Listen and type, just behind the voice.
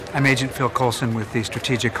I'm Agent Phil Coulson with the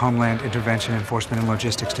Strategic Homeland Intervention Enforcement and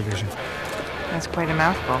Logistics Division. That's quite a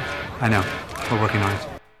mouthful. I know. We're working on it.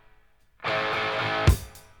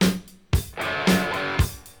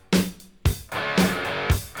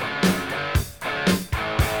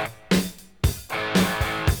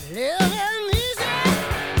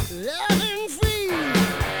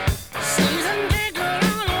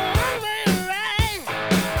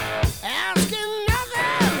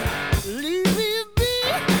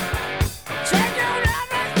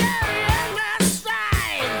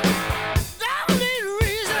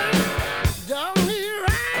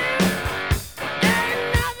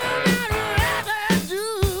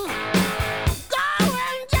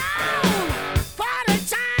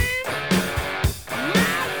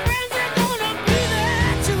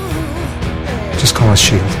 Just call us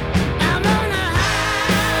SHIELD.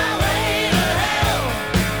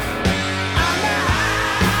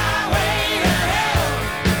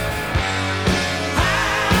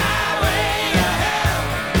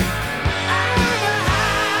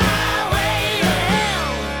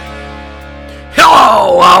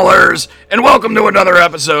 Hello, Owlers, and welcome to another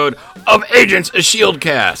episode of Agents of S.H.I.E.L.D.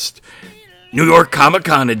 Cast, New York Comic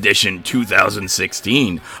Con Edition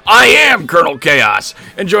 2016. I am Colonel Chaos,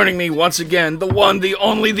 and joining me once again, the one, the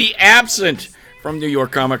only, the absent from New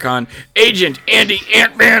York Comic Con, Agent Andy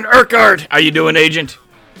Ant-Man Urquhart. How you doing, Agent?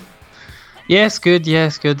 Yes, good.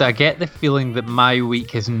 I get the feeling that my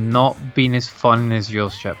week has not been as fun as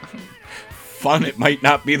yours, Chip. Fun, it might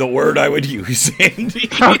not be the word I would use, Andy.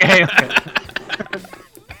 Okay.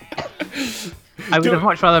 I would have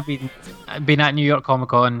much rather been at New York Comic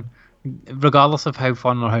Con, regardless of how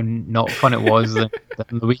fun or how not fun it was, than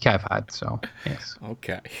the week I've had. So yes.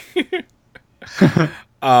 Okay.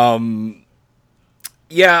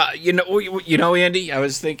 Yeah, you know, Andy, I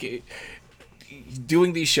was thinking,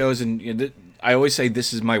 doing these shows, and I always say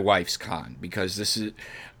this is my wife's con, because this is,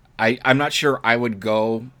 I'm not sure I would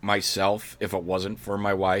go myself if it wasn't for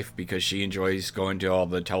my wife, because she enjoys going to all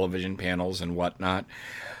the television panels and whatnot.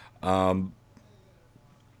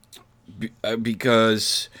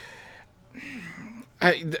 Because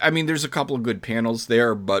I mean, there's a couple of good panels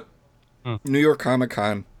there, but New York Comic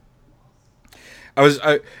Con,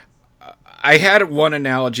 I had one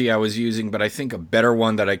analogy I was using, but I think a better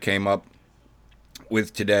one that I came up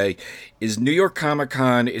with today is New York Comic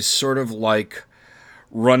Con is sort of like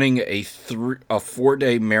running a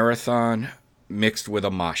 4-day marathon mixed with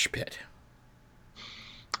a mosh pit.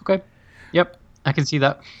 Okay. Yep, I can see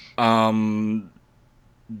that.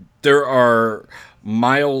 There are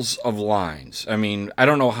miles of lines. I mean, I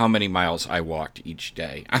don't know how many miles I walked each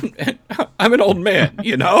day. I'm an old man,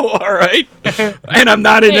 you know, all right? And I'm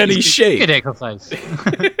not in any shape. Good exercise.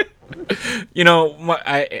 You know,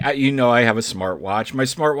 I have a smartwatch. My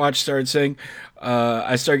smartwatch started saying,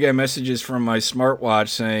 I started getting messages from my smartwatch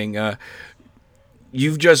saying,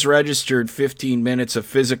 you've just registered 15 minutes of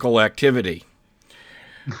physical activity.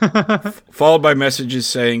 Followed by messages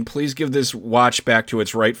saying, please give this watch back to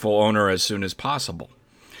its rightful owner as soon as possible.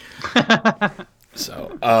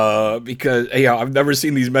 So, because, I've never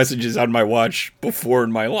seen these messages on my watch before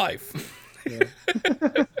in my life. Yeah.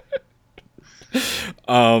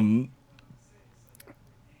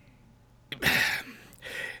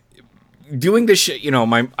 Doing this shit, you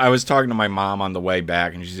know, I was talking to my mom on the way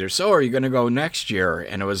back, and she said, so are you going to go next year?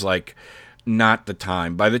 And it was like, not the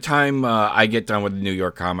time. By the time I get done with New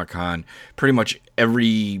York Comic Con, pretty much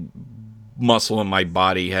every muscle in my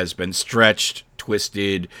body has been stretched,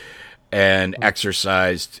 twisted, and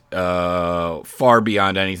exercised far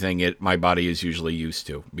beyond anything my body is usually used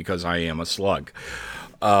to, because I am a slug.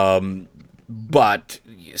 But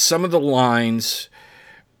some of the lines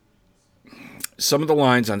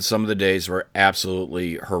on some of the days were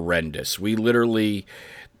absolutely horrendous. We literally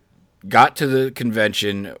got to the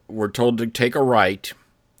convention, were told to take a right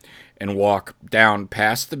and walk down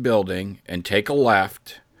past the building and take a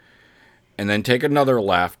left and then take another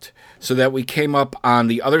left, so that we came up on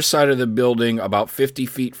the other side of the building about 50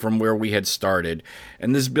 feet from where we had started.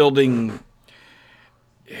 And this building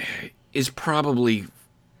is probably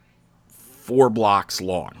 4 blocks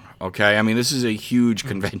long. Okay, I mean, this is a huge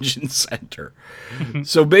convention center.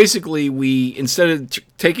 So basically, instead of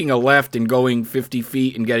taking a left and going 50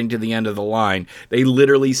 feet and getting to the end of the line, they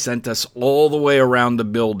literally sent us all the way around the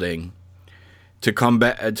building to come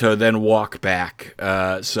back, to then walk back.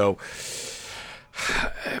 So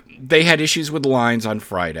they had issues with lines on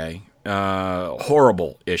Friday.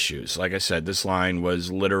 Horrible issues. Like I said, this line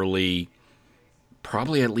was literally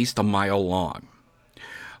probably at least a mile long.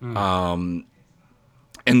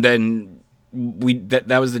 And then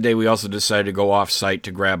that was the day we also decided to go off site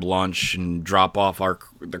to grab lunch and drop off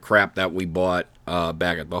the crap that we bought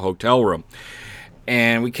back at the hotel room.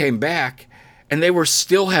 And we came back, and they were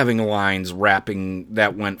still having lines wrapping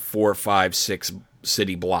that went 4, 5, 6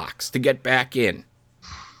 city blocks to get back in.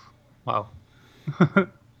 Wow.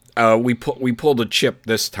 We pulled a chip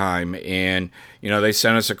this time, and they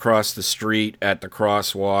sent us across the street at the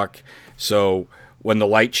crosswalk. So when the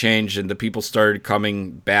light changed and the people started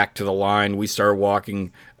coming back to the line, we started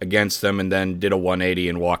walking against them, and then did a 180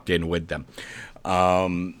 and walked in with them.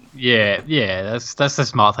 Yeah, that's the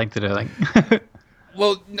smart thing to do, I think.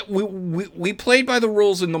 Well, we played by the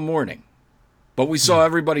rules in the morning, but we saw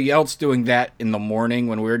everybody else doing that in the morning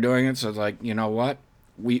when we were doing it. So it's like, you know what?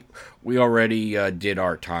 We already did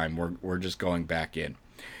our time. We're just going back in.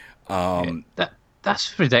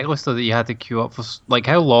 That's ridiculous though that you had to queue up for like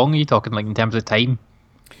how long are you talking like in terms of time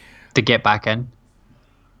to get back in?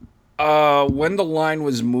 When the line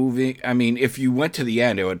was moving, I mean, if you went to the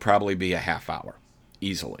end, it would probably be a half hour,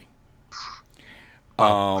 easily.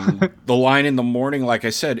 The line in the morning, like I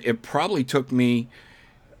said, it probably took me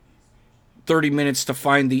 30 minutes to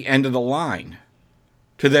find the end of the line,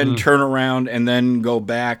 to then turn around and then go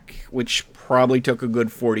back, which probably took a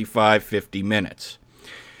good 45, 50 minutes.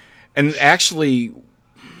 And actually,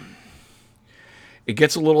 it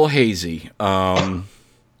gets a little hazy. And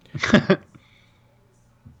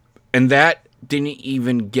that didn't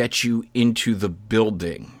even get you into the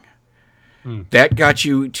building. That got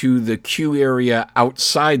you to the queue area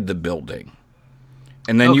outside the building.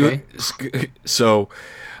 And then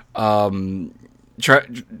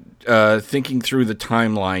thinking through the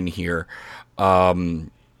timeline here,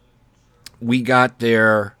 we got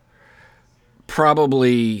there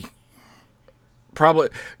probably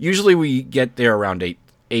usually we get there around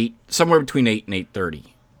 8 somewhere between 8 and 8:30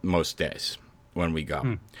 most days when we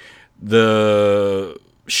go. The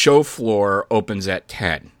show floor opens at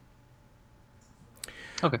 10.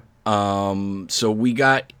 Okay. So we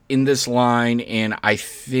got in this line, and I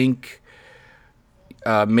think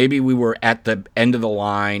maybe we were at the end of the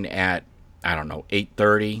line at, I don't know,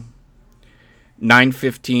 8:30.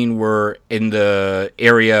 9:15, we're in the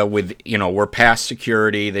area with, we're past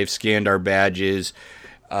security. They've scanned our badges.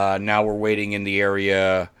 Now we're waiting in the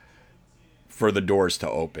area for the doors to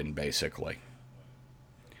open, basically.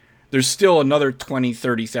 There's still another 20,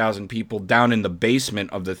 30,000 people down in the basement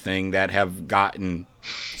of the thing that have gotten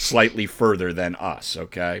slightly further than us,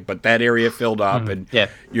 okay? But that area filled up, and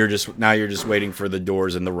you're just waiting for the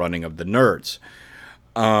doors and the running of the nerds.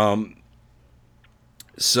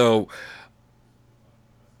 So,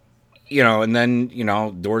 and then,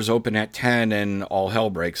 doors open at 10 and all hell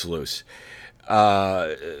breaks loose.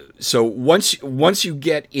 So once you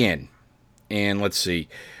get in, and let's see,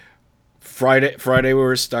 Friday we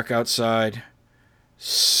were stuck outside.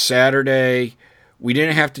 Saturday, we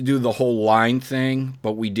didn't have to do the whole line thing,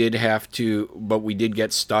 but we did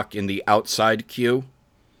get stuck in the outside queue.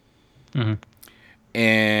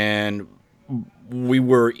 And we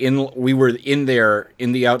were in there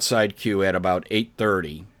in the outside queue at about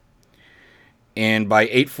 8:30. And by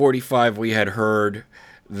 8:45, we had heard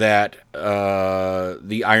that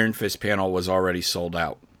the Iron Fist panel was already sold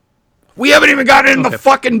out. We haven't even gotten in the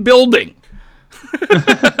fucking building.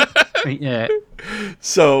 Yeah.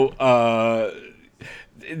 So,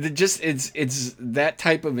 it's that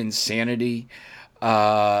type of insanity.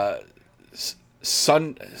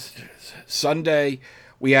 Sunday,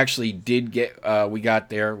 we actually did we got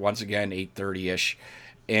there once again 8:30ish,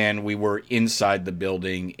 and we were inside the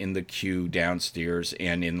building in the queue downstairs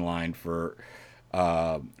and in line for.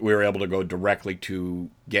 We were able to go directly to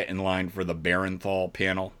get in line for the Barenthal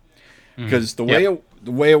panel, because the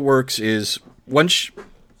way it works is once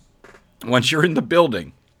you're in the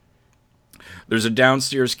building, there's a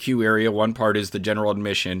downstairs queue area. One part is the general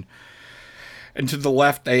admission, and to the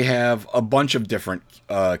left they have a bunch of different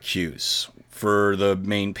queues for the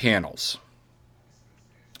main panels.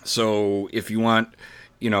 So if you want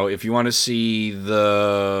to see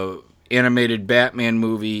the animated Batman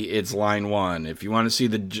movie, it's line 1. If you want to see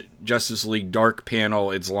the Justice League Dark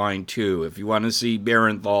panel, it's line 2. If you want to see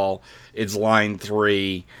Barenthal, it's line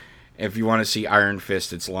 3. If you want to see Iron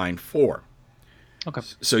Fist, it's line 4. Okay.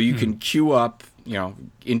 So you can queue up,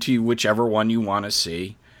 into whichever one you want to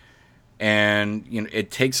see, and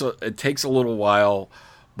it takes a little while,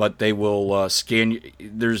 but they will scan.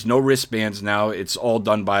 There's no wristbands now. It's all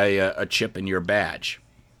done by a chip in your badge.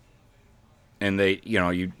 And they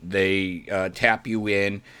tap you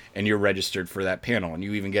in, and you're registered for that panel, and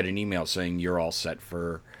you even get an email saying you're all set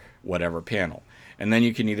for whatever panel. And then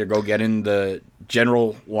you can either go get in the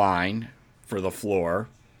general line for the floor,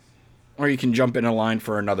 or you can jump in a line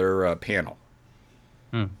for another panel.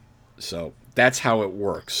 So that's how it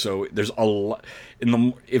works. So there's a lot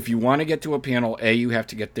if you want to get to a panel, A, you have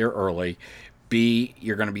to get there early. B,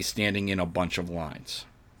 you're going to be standing in a bunch of lines.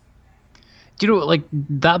 Do you know, like,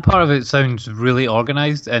 that part of it sounds really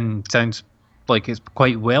organized and sounds like it's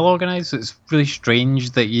quite well organized. So it's really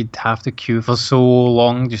strange that you'd have to queue for so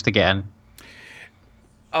long just to get in.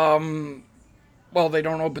 Well, they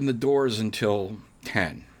don't open the doors until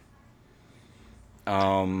 10.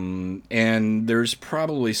 And there's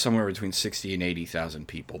probably somewhere between 60 and 80,000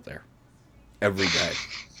 people there every day.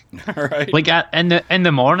 All right. Like in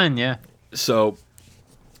the morning, yeah. So,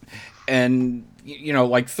 and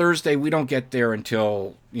like Thursday, we don't get there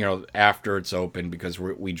until after it's open because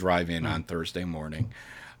we drive in on Thursday morning,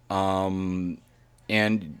 and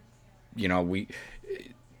we.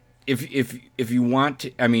 If you want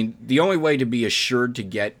to, I mean, the only way to be assured to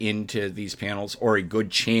get into these panels or a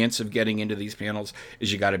good chance of getting into these panels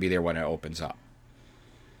is you got to be there when it opens up.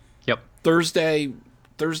 Yep. Thursday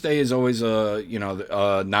is always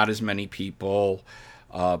not as many people.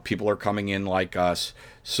 People are coming in like us.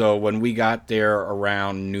 So when we got there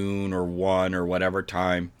around noon or 1 or whatever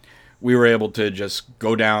time, we were able to just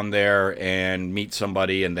go down there and meet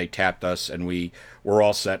somebody, and they tapped us, and we were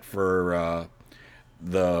all set for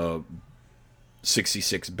the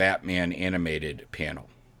 66 Batman animated panel,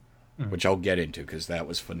 which I'll get into because that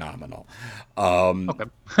was phenomenal.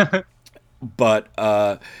 Okay. But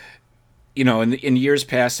in years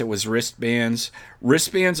past, it was wristbands.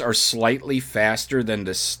 Wristbands are slightly faster than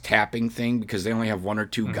this tapping thing because they only have 1 or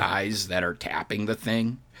 2 guys that are tapping the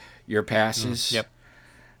thing, your passes. Yep.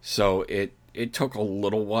 So it took a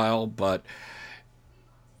little while, but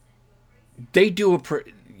they do a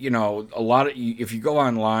lot of, if you go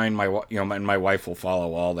online, and my wife will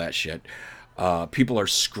follow all that shit. People are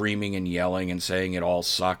screaming and yelling and saying it all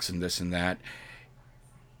sucks and this and that.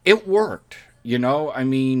 It worked, I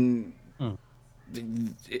mean,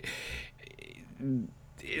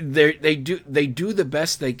 they do the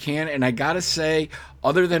best they can, and I gotta say,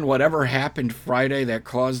 other than whatever happened Friday that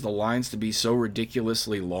caused the lines to be so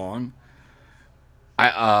ridiculously long,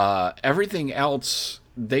 everything else,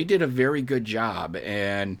 they did a very good job,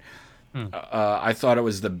 and I thought it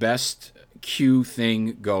was the best queue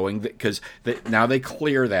thing going because now they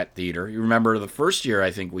clear that theater. You remember the first year I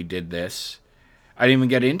think we did this, I didn't even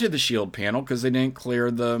get into the Shield panel because they didn't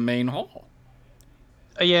clear the main hall.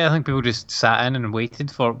 Yeah, I think people just sat in and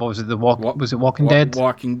waited for, what was it, was it Walking Dead?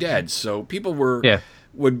 Walking Dead. So people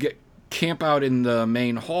would camp out in the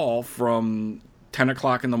main hall from 10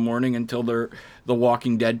 o'clock in the morning until the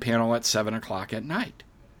Walking Dead panel at 7 o'clock at night.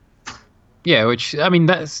 Yeah, which, I mean,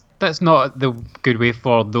 that's not the good way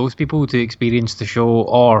for those people to experience the show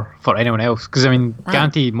or for anyone else. Because, I mean,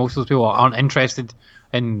 guarantee most of those people aren't interested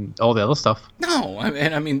in all the other stuff. No,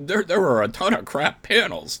 I mean, there were a ton of crap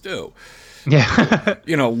panels, too. Yeah.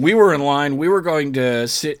 We were in line. We were going to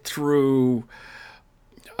sit through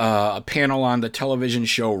a panel on the television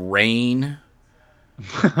show Rain.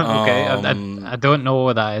 Okay, I don't know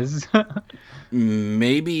what that is.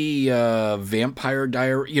 Maybe Vampire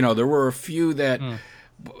Diary. There were a few that,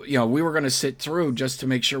 we were going to sit through just to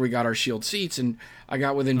make sure we got our Shield seats, and I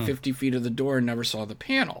got within 50 feet of the door and never saw the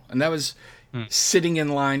panel. And that was sitting in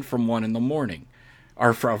line from 1 in the morning,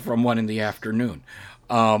 or from 1 in the afternoon.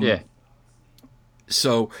 Yeah.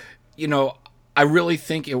 So, I really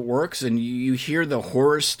think it works, and you hear the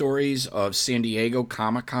horror stories of San Diego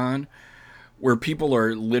Comic-Con, where people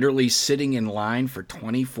are literally sitting in line for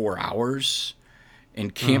 24 hours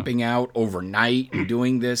and camping out overnight and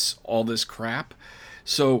doing all this crap.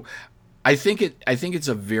 So I think it's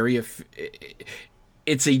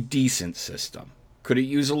it's a decent system. Could it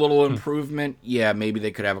use a little improvement? Yeah, maybe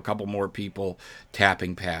they could have a couple more people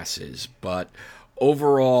tapping passes, but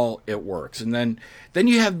overall it works. And then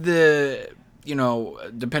you have depending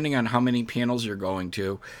on how many panels you're going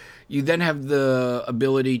to, you then have the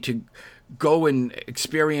ability to go and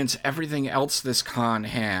experience everything else this con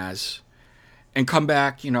has and come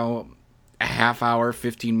back, a half hour,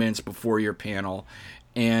 15 minutes before your panel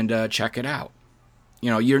and check it out.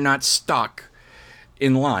 You're not stuck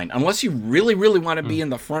in line unless you really, really want to be in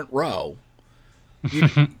the front row. You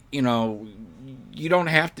don't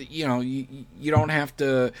have to, you don't have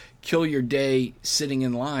to kill your day sitting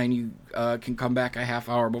in line. You can come back a half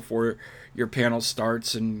hour before your panel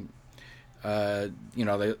starts and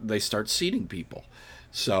they start seating people.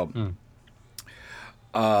 So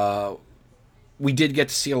we did get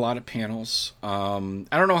to see a lot of panels. I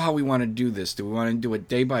don't know how we want to do this. Do we want to do it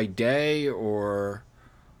day by day or?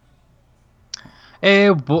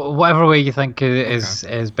 Whatever way you think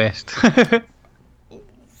is best.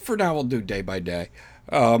 For now, we'll do day by day.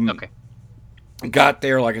 Okay. Got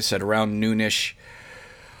there, like I said, around noonish.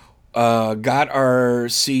 Got our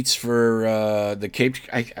seats for the Cape.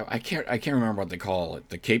 I can't remember what they call it.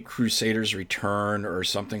 The Cape Crusaders Return or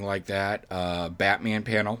something like that. Batman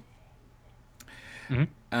panel.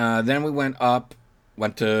 Then we went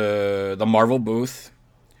to the Marvel booth,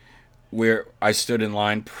 where I stood in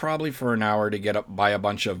line probably for an hour to get up buy a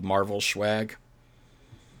bunch of Marvel swag.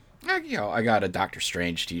 I got a Doctor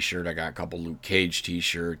Strange T-shirt. I got a couple Luke Cage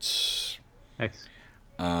T-shirts. Nice.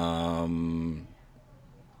 I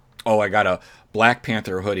got a Black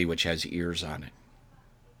Panther hoodie which has ears on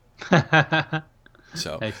it.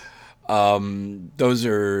 So, Nice. those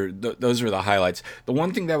are the highlights. The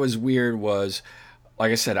one thing that was weird was,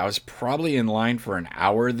 like I said, I was probably in line for an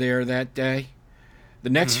hour there that day.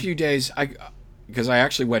 The next few days, because I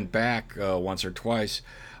actually went back once or twice,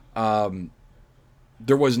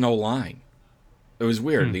 there was no line. It was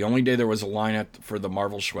weird. The only day there was a line for the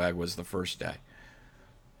Marvel swag was the first day.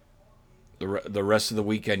 The rest of the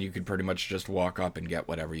weekend, you could pretty much just walk up and get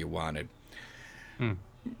whatever you wanted.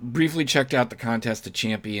 Briefly checked out the Contest of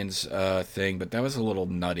Champions thing, but that was a little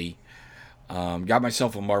nutty. Got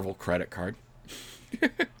myself a Marvel credit card.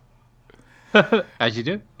 As you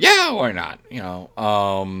do. Yeah, why not? There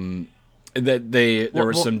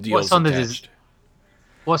were some deals attached.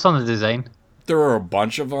 What's on the design? There were a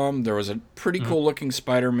bunch of them. There was a pretty cool looking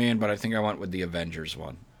Spider-Man, but I think I went with the Avengers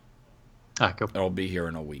one. Ah, cool. It'll be here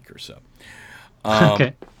in a week or so.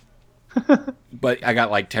 Okay. But I got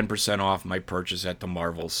like 10% off my purchase at the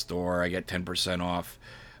Marvel store. I get 10% off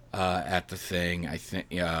at the thing. I think,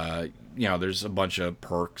 there's a bunch of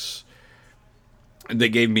perks. They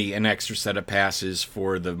gave me an extra set of passes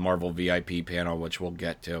for the Marvel VIP panel, which we'll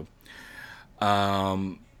get to.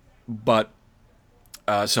 So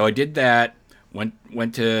I did that.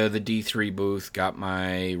 Went to the D3 booth, got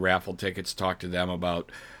my raffle tickets, talked to them about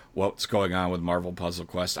what's going on with Marvel Puzzle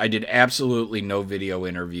Quest. I did absolutely no video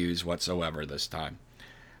interviews whatsoever this time.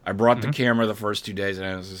 I brought the camera the first 2 days, and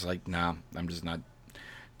I was just like, nah, I'm just not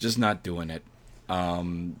doing it.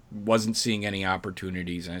 Wasn't seeing any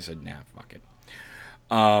opportunities, and I said, nah, fuck it.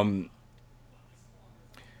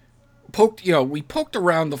 We poked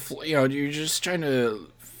around you're just trying to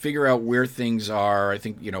figure out where things are. I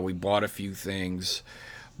think, we bought a few things,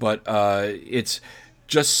 but it's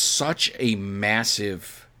just such a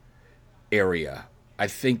massive area. I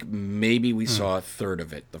think maybe we saw a third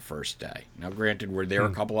of it the first day. Now, granted, we're there a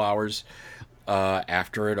couple hours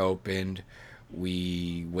after it opened.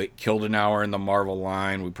 We killed an hour in the Marvel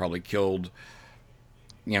line. We probably killed,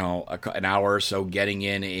 an hour or so getting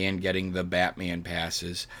in and getting the Batman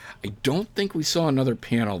passes. I don't think we saw another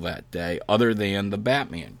panel that day other than the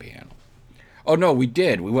Batman panel. Oh, no, we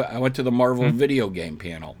did. I went to the Marvel video game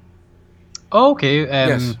panel. Oh, okay.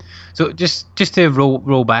 Yes. So just to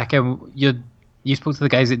roll back, you spoke to the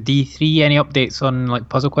guys at D3. Any updates on like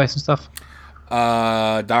Puzzle Quest and stuff?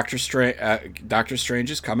 Doctor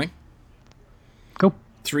Strange is coming. Cool.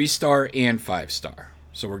 3-star and 5-star.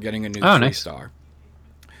 So we're getting a new 3-star.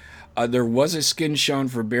 Nice. There was a skin shown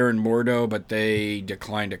for Baron Mordo, but they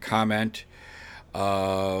declined to comment.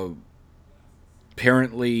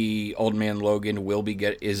 Apparently, Old Man Logan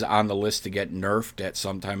is on the list to get nerfed at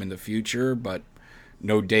some time in the future, but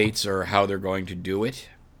no dates or how they're going to do it.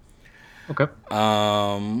 Okay.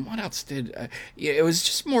 What else it was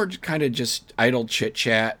just more kind of just idle chit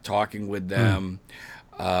chat, talking with them.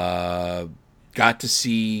 Got to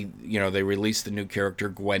see, they released the new character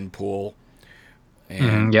Gwenpool,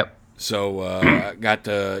 and yep. So got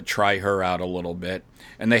to try her out a little bit,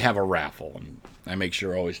 and they have a raffle, and I make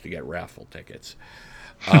sure always to get raffle tickets.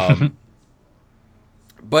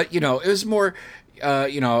 But it was more,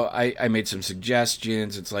 I made some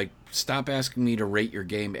suggestions. It's like, stop asking me to rate your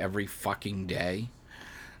game every fucking day.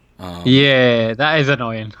 Yeah, that is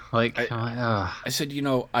annoying. Like, I said,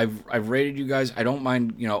 I've rated you guys. I don't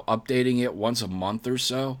mind, updating it once a month or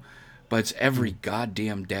so, but it's every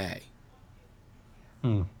goddamn day.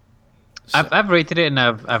 So, I've rated it and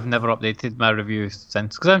I've never updated my review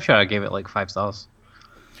since, because I'm sure I gave it like 5 stars.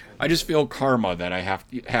 I just feel karma that I have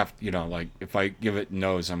like if I give it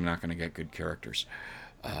no's, I'm not going to get good characters.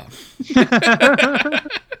 That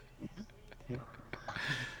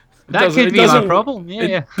could be my problem.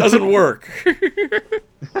 Yeah, it doesn't work.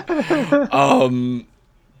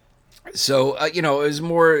 So it was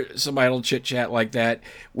more some idle chit chat like that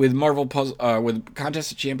with Marvel Puzzle. With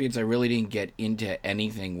Contest of Champions, I really didn't get into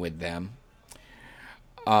anything with them.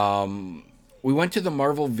 We went to the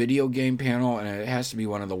Marvel video game panel, and it has to be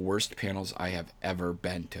one of the worst panels I have ever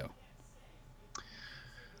been to.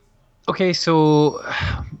 Okay, so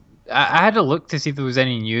I had a look to see if there was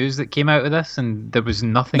any news that came out of this, and there was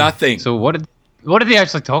nothing. Nothing. So what did they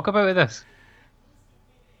actually talk about with this?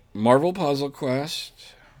 Marvel Puzzle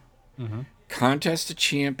Quest, Contest of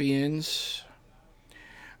Champions.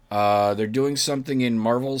 They're doing something in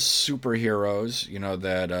Marvel's Superheroes. You know,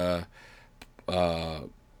 that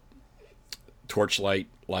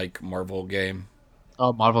Torchlight-like Marvel game.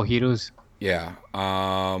 Oh, Marvel Heroes. Yeah.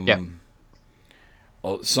 Yeah.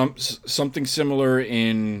 Something similar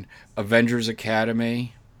in Avengers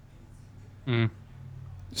Academy.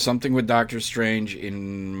 Something with Doctor Strange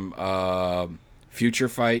in Future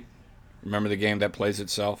Fight. Remember the game that plays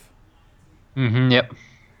itself? Yep.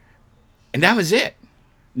 And that was it.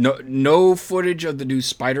 No footage of the new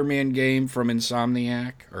Spider-Man game from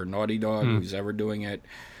Insomniac or Naughty Dog, who's ever doing it.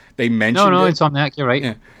 They mentioned No, it. Insomniac, you're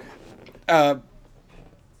right. Yeah.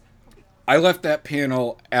 I left that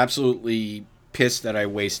panel absolutely pissed that I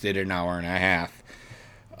wasted an hour and a half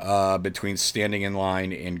between standing in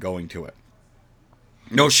line and going to it.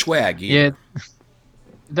 No swag either. Yeah.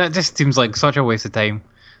 That just seems like such a waste of time.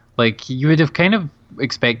 Like, you would have kind of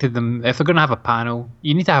expected them, if they're going to have a panel,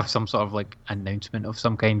 you need to have some sort of, like, announcement of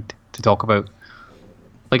some kind to talk about.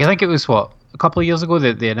 Like, I think it was, a couple of years ago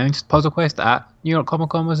that they announced Puzzle Quest at New York Comic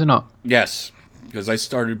Con, was it not? Yes, because I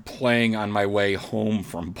started playing on my way home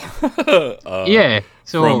from Yeah,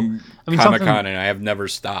 so, from I mean, Comic-Con, and I have never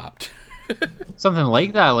stopped. something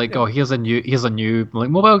like that, like, oh, here's a new like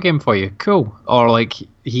mobile game for you, cool. Or like,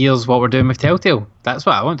 here's what we're doing with Telltale. That's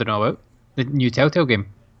what I want to know about, the new Telltale game.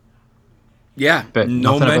 Yeah, But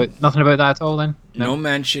nothing about that at all. Then no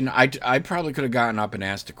mention. I probably could have gotten up and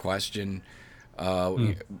asked a question.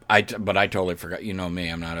 But I totally forgot. You know me,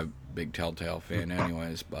 I'm not a big Telltale fan,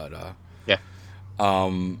 anyways. But yeah,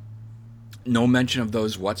 no mention of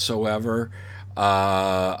those whatsoever.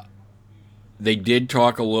 They did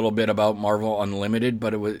talk a little bit about Marvel Unlimited,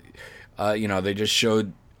 but it was, they just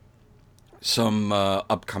showed some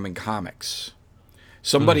upcoming comics.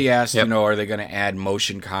 Somebody asked, Yep. are they going to add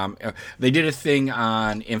motion They did a thing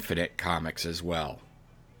on Infinite Comics as well.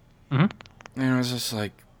 And I was just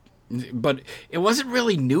like, but it wasn't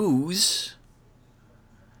really news.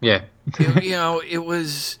 yeah. It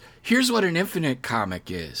was, here's what an Infinite comic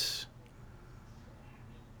is.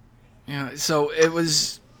 So it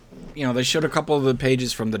was, they showed a couple of the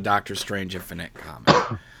pages from the Doctor Strange Infinite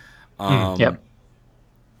comic. Yep.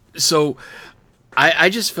 So I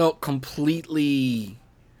just felt completely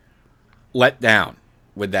let down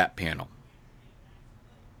with that panel.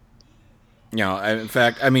 In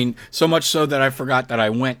fact, so much so that I forgot that I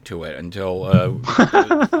went to it until.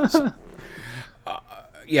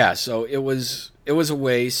 So it was a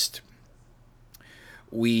waste.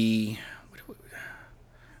 Trying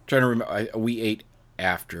to remember, we ate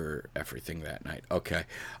after everything that night. Okay,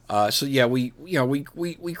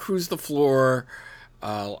 we cruised the floor.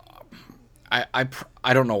 I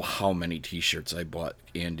don't know how many T-shirts I bought,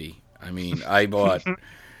 Andy. I bought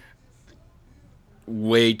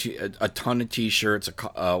a ton of T-shirts,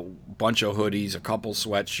 a bunch of hoodies, a couple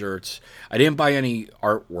sweatshirts. I didn't buy any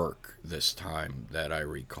artwork this time that I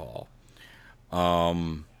recall.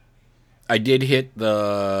 I did hit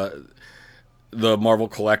the Marvel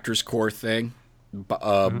Collectors Core thing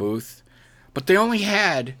booth, but they only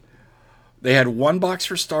had. They had one box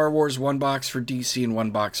for Star Wars, one box for DC, and one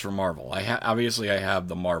box for Marvel. Obviously I have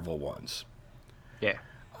the Marvel ones. Yeah.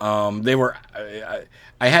 They were.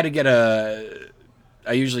 I had to get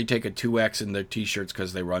I usually take a 2X in the T-shirts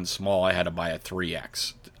because they run small. I had to buy a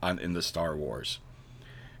 3X in the Star Wars.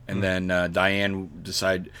 And then Diane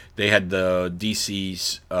decided they had the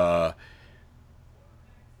DC's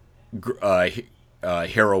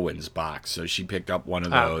Heroines box, so she picked up one of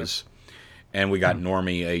those. Okay. And we got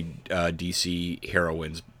Normie a DC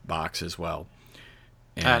Heroines box as well.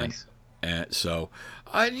 And, nice. And so,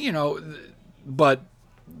 but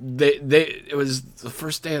it was the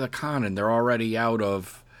first day of the con, and they're already out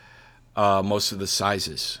of most of the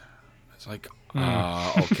sizes. It's like,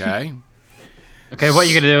 okay. Okay, what are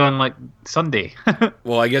you gonna do on like Sunday?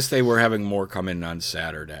 Well, I guess they were having more come in on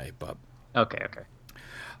Saturday, but okay.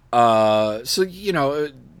 So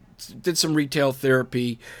did some retail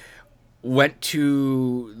therapy. Went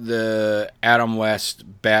to the Adam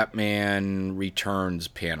West Batman Returns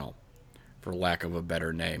panel, for lack of a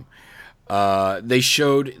better name. They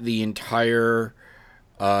showed the entire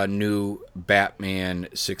new Batman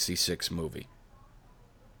 66 movie.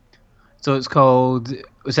 So it's called,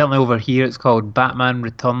 certainly over here, it's called Batman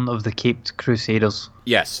Return of the Caped Crusaders.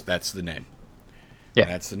 Yes, that's the name. Yeah.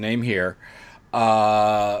 That's the name here.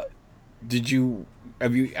 I'm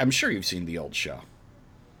sure you've seen the old show.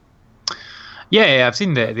 Yeah, I've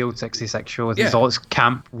seen the old '66 show. There's Yeah. all its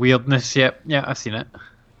camp weirdness. Yeah, I've seen it.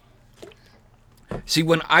 See,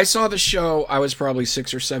 when I saw the show, I was probably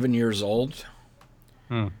 6 or 7 years old.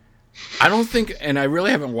 I don't think, and I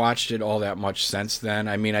really haven't watched it all that much since then.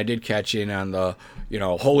 I mean, I did catch in on the,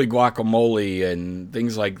 holy guacamole and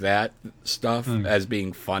things like that stuff as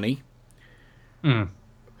being funny.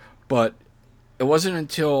 But it wasn't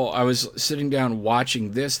until I was sitting down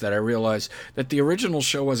watching this that I realized that the original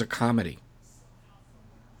show was a comedy.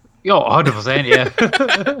 Yeah, 100%. Yeah.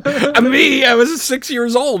 I was 6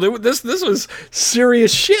 years old. This was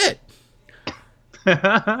serious shit.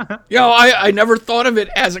 I never thought of it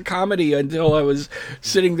as a comedy until I was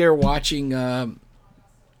sitting there watching the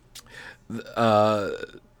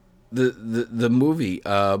movie.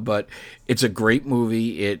 But it's a great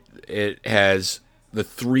movie. It has the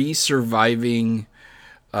 3 surviving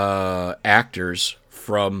actors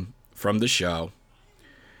from the show.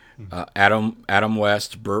 Adam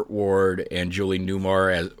West, Burt Ward, and Julie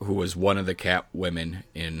Newmar, who was one of the Cat women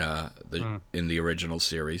in the original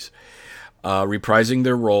series, reprising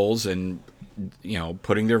their roles and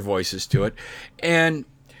putting their voices to it. And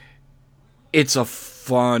it's a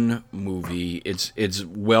fun movie. It's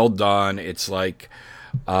well done. It's like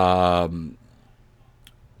 2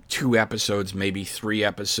 episodes, maybe 3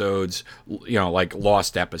 episodes, like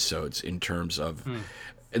lost episodes in terms of.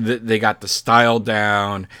 They got the style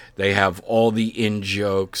down. They have all the in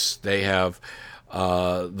jokes. They have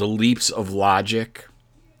the leaps of logic,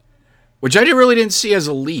 which I really didn't see as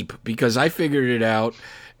a leap because I figured it out.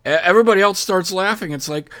 Everybody else starts laughing. It's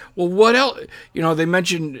like, well, what else? They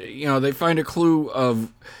mentioned, they find a clue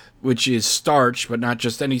of which is starch, but not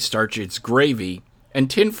just any starch. It's gravy and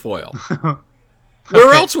tinfoil.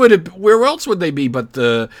 Where else would they be but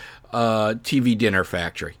the TV dinner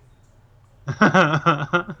factory?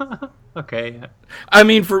 Okay. Yeah. I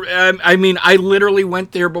mean, I literally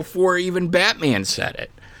went there before even Batman said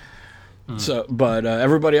it. So, but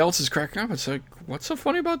everybody else is cracking up. It's like, what's so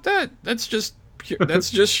funny about that? That's just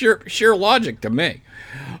sheer logic to me.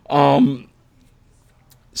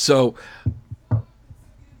 So,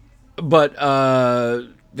 but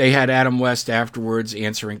they had Adam West afterwards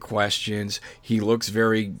answering questions. He looks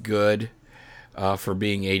very good for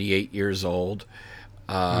being 88 years old.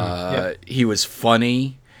 He was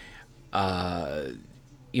funny.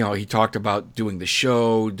 He talked about doing the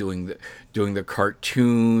show, doing the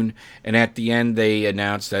cartoon, and at the end they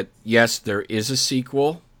announced that yes, there is a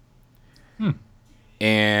sequel,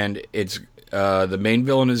 and it's the main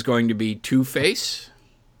villain is going to be Two-Face.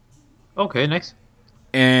 Okay, nice.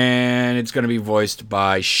 And it's going to be voiced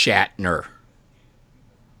by Shatner.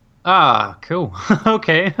 Ah, cool.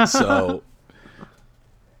 Okay. But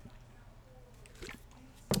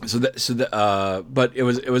it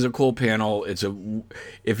was a cool panel.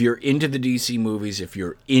 If you're into the DC movies, if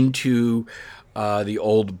you're into the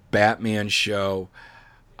old Batman show,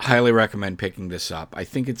 highly recommend picking this up. I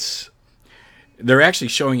think they're actually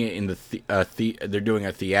showing it in they're doing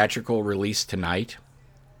a theatrical release tonight.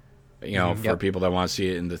 For people that want to see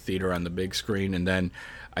it in the theater on the big screen, and then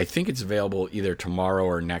I think it's available either tomorrow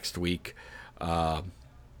or next week on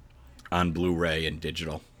Blu-ray and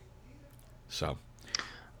digital. So.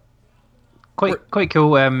 Quite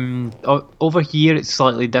cool. Over here, it's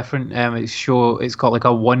slightly different. It's got like a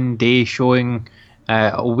 1-day showing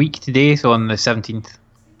a week today, so on the 17th.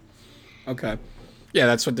 Okay. Yeah,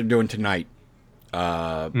 that's what they're doing tonight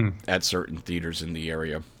at certain theaters in the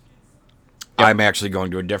area. Yep. I'm actually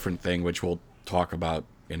going to a different thing, which we'll talk about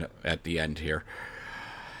at the end here.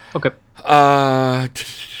 Okay.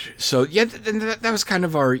 So, yeah, that was kind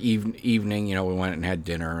of our evening. We went and had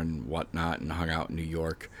dinner and whatnot and hung out in New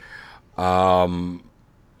York. Friday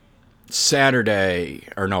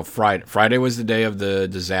was the day of the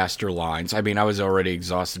disaster lines. I mean, I was already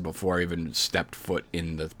exhausted before I even stepped foot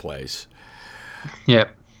in the place. Yeah.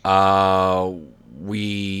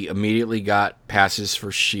 We immediately got passes for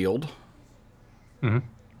S.H.I.E.L.D. Mm-hmm.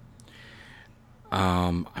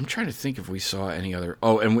 I'm trying to think if we saw any other.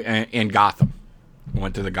 Oh, and Gotham. We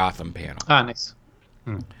went to the Gotham panel. Ah, nice.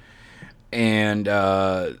 And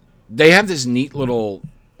they have this neat little.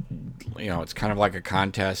 It's kind of like a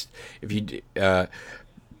contest. If you,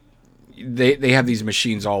 they have these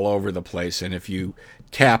machines all over the place, and if you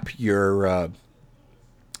tap your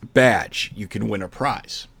badge, you can win a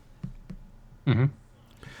prize. Mm-hmm.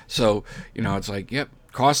 So it's like, yep,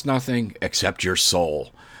 cost nothing except your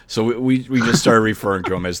soul. So we just started referring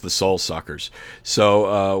to them as the soul suckers.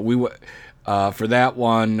 So for that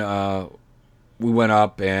one, we went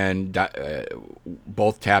up and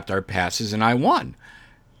both tapped our passes, and I won.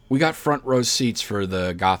 We got front row seats for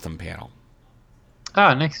the Gotham panel.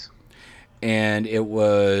 Ah, nice. and it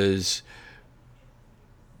was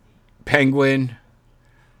Penguin,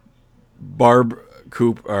 Barbara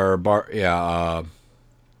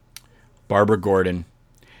Gordon,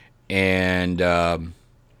 and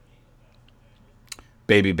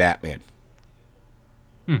Baby Batman.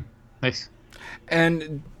 Nice.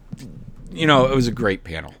 And it was a great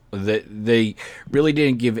panel. They really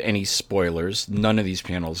didn't give any spoilers. None of these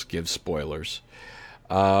panels give spoilers,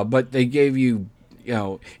 but they gave you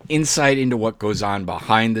insight into what goes on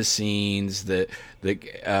behind the scenes. The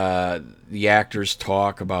actors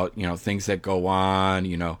talk about things that go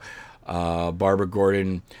on. Barbara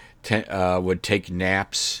Gordon would take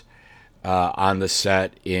naps on the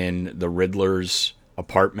set in the Riddler's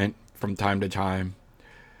apartment from time to time.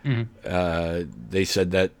 They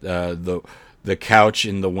said that the couch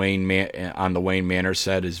in the on the Wayne Manor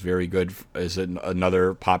set is very good, is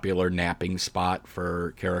another popular napping spot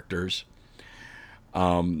for characters.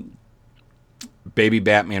 Baby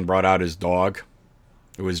Batman brought out his dog,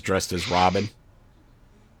 who was dressed as Robin.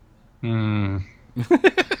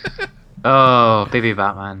 Oh, Baby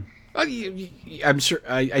Batman. I'm sure.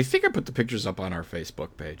 I think I put the pictures up on our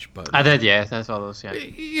Facebook page, but I did, yeah. That's all those. Yeah.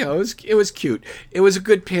 It was cute. It was a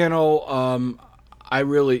good panel. I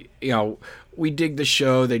really, we dig the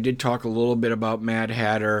show. They did talk a little bit about Mad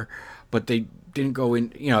Hatter, but they didn't go in.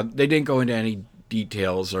 They didn't go into any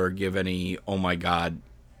details or give any oh my god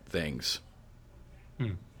things.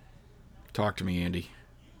 Talk to me, Andy.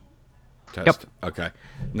 Test. Yep. Okay.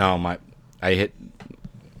 No, I hit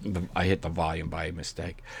the volume by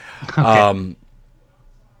mistake. Okay.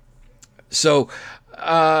 So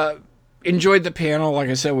enjoyed the panel. Like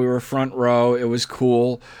I said, we were front row. It was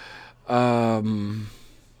cool.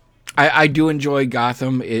 I do enjoy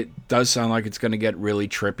Gotham. It does sound like it's going to get really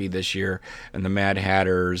trippy this year, and the Mad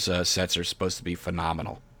Hatter's sets are supposed to be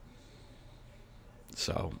phenomenal.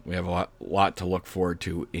 So we have a lot to look forward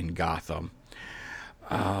to in Gotham.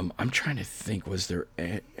 I'm trying to think. Was there?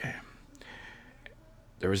 There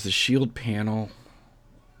was the S.H.I.E.L.D. panel.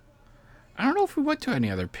 I don't know if we went to any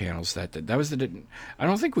other panels that was I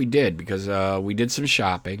don't think we did, because we did some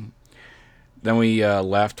shopping. Then we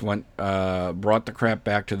left, brought the crap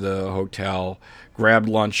back to the hotel, grabbed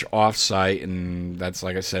lunch off-site, and that's,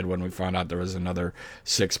 like I said, when we found out there was another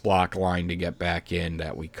 6-block line to get back in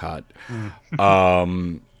that we cut.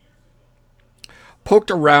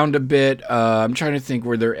 Poked around a bit. I'm trying to think,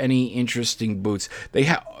 were there any interesting booths? They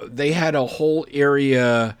had a whole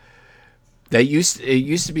area that used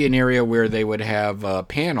to be an area where they would have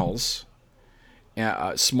panels,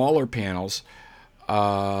 smaller panels,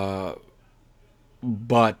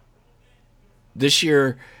 but this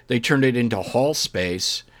year they turned it into hall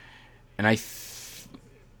space, and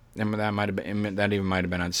that might have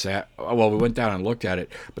been on Sat. Well, we went down and looked at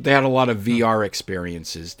it, but they had a lot of VR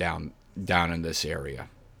experiences down in this area.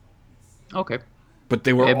 Okay. But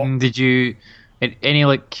they were did you any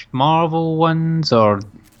like Marvel ones or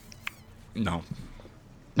no?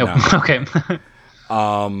 Okay.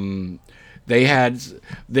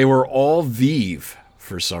 They were all Vive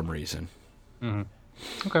for some reason.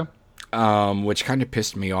 Okay. Which kind of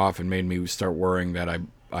pissed me off and made me start worrying that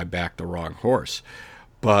I backed the wrong horse.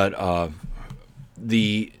 But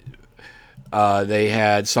they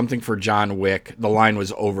had something for John Wick. The line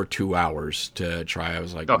was over 2 hours to try. I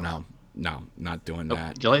was like, no, not doing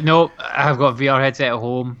that. You're like, no, I've got a VR headset at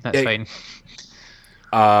home. That's fine.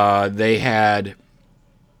 They had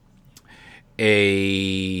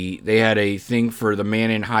a thing for the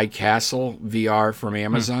Man in High Castle VR from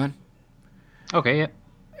Amazon. Okay, yeah.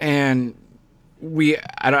 And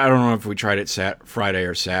I don't know if we tried it Friday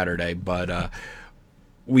or Saturday, but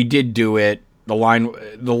we did do it. The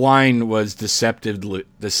line was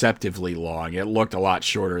deceptively long. It looked a lot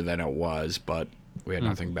shorter than it was, but we had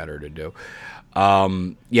nothing better to do.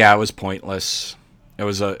 Yeah, it was pointless. It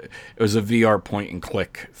was a VR point and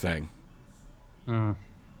click thing.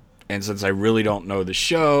 And since I really don't know the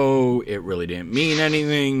show, it really didn't mean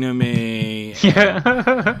anything to me. Yeah.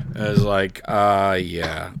 I was like,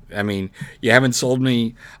 yeah. I mean, you haven't sold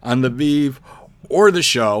me on the Vive or the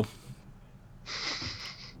show.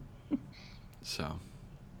 So,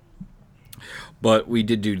 but we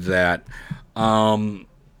did do that. Might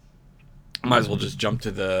as well just jump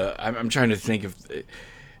to the. I'm trying to think if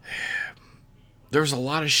there was a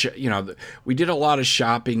lot of we did a lot of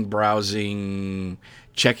shopping, browsing,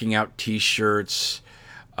 checking out T-shirts.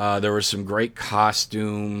 There were some great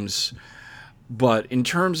costumes, but in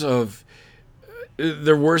terms of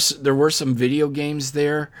there were some video games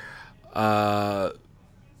there.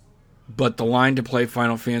 But the line to play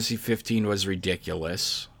Final Fantasy 15 was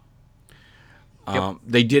ridiculous.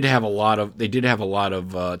 They did have a lot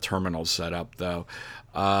of terminals set up though.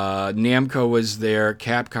 Namco was there,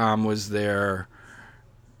 Capcom was there,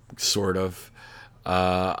 sort of.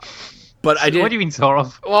 But I didn't. What do you mean, sort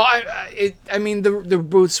of? Well, I mean, the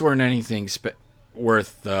booths weren't anything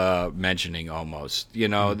worth mentioning. Almost,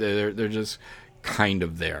 they're just kind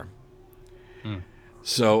of there.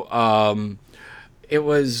 So, it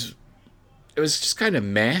was just kind of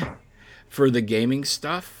meh for the gaming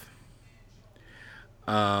stuff.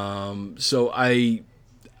 So I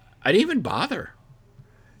didn't even bother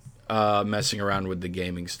messing around with the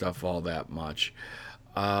gaming stuff all that much.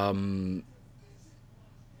 I'm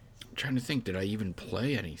trying to think, did I even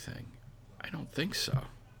play anything? I don't think so.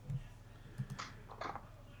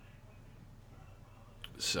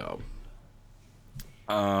 So,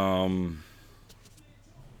 no,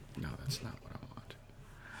 that's not what I want.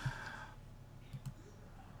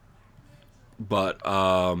 But,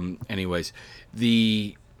 anyways,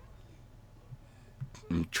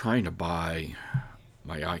 I'm trying to buy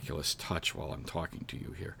my Oculus Touch while I'm talking to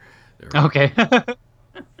you here. Okay.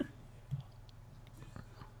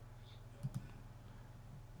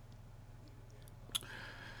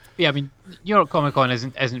 Yeah, I mean, New York Comic Con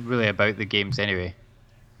isn't really about the games anyway.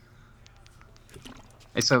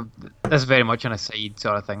 That's very much an aside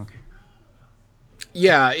sort of thing.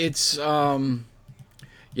 Yeah, it's the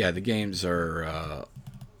games are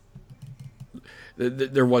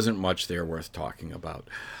there wasn't much there worth talking about.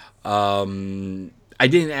 I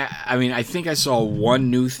think I saw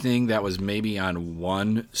one new thing that was maybe on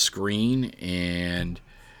one screen, and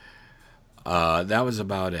that was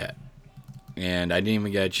about it. And I didn't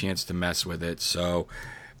even get a chance to mess with it. So,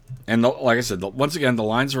 and like I said, once again, the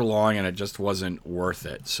lines were long, and it just wasn't worth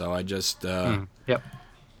it. So I just yep.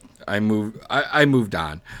 I moved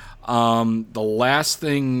on. The last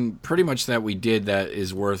thing, pretty much, that we did that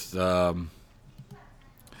is worth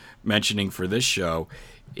mentioning for this show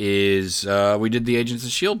is we did the Agents of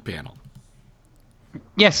S.H.I.E.L.D. panel.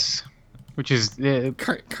 Yes, which is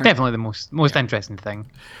definitely the most interesting thing.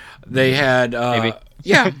 They had maybe.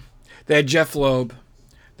 Yeah. They had Jeff Loeb,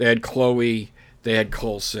 they had Chloe, they had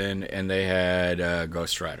Coulson, and they had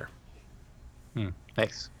Ghost Rider.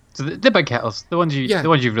 Nice. So the big hitters, the ones you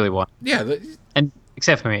really want. Yeah. And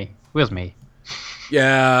except for me, where's me?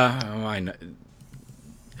 Yeah, I know.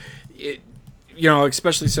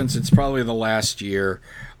 Especially since it's probably the last year,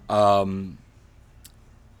 it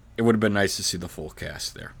would have been nice to see the full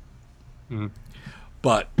cast there.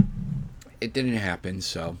 But it didn't happen,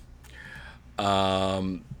 so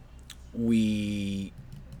they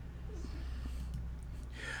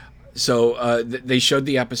showed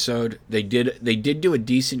the episode. They did do a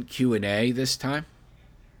decent Q&A this time.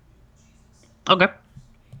 Okay.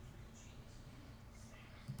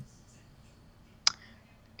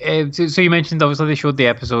 So you mentioned, obviously, they showed the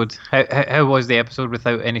episode. How was the episode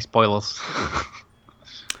without any spoilers?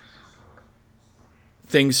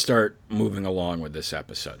 Things start moving along with this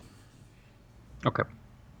episode. Okay.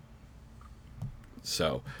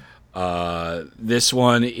 So, this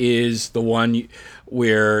one is the one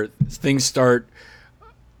where things start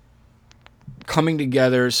coming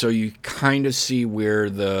together, so you kind of see where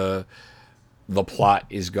the plot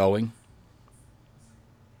is going.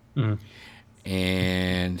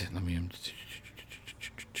 And let me review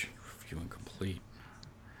incomplete.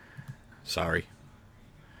 Sorry.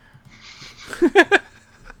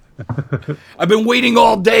 I've been waiting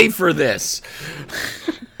all day for this.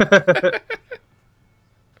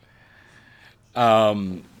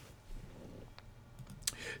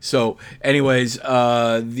 So anyways,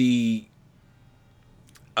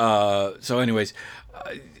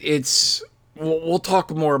 it's we'll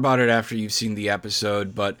talk more about it after you've seen the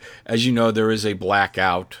episode, but as you know, there is a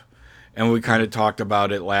blackout, and we kind of talked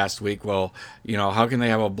about it last week. Well, how can they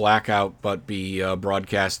have a blackout but be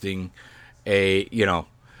broadcasting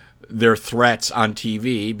their threats on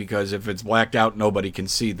TV, because if it's blacked out, nobody can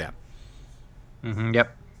see them.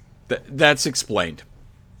 Yep. That's explained.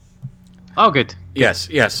 Oh, good. Yes,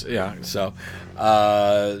 yeah. So,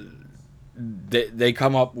 they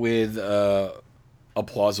come up with a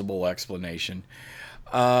plausible explanation,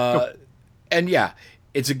 and yeah,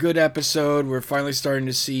 it's a good episode. We're finally starting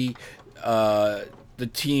to see the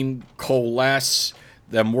team coalesce,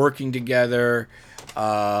 them working together,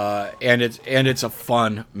 and it's a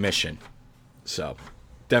fun mission. So,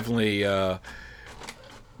 definitely going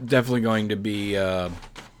to be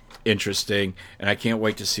interesting, and I can't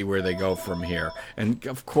wait to see where they go from here. And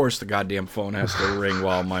of course, the goddamn phone has to ring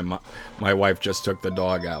while my wife just took the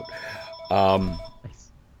dog out.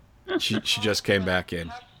 She just came back in.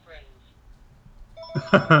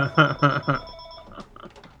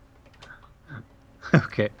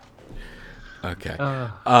 Okay. Okay.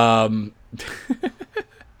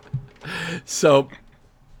 So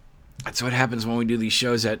that's what happens when we do these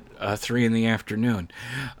shows at 3 in the afternoon.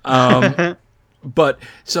 But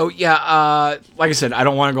so yeah, like I said, I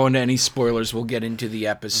don't want to go into any spoilers. We'll get into the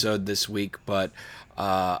episode this week, but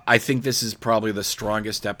I think this is probably the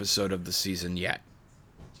strongest episode of the season yet.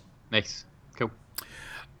 Nice. Cool.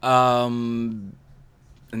 And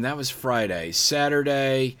that was Friday.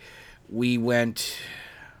 Saturday, we went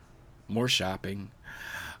more shopping.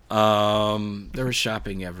 There was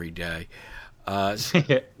shopping every day.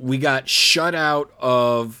 We got shut out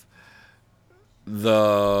of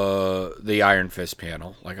the Iron Fist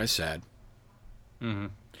panel, like I said. Mm-hmm.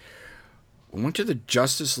 We went to the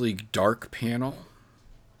Justice League Dark panel,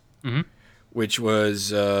 Mm-hmm. which was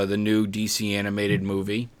the new DC animated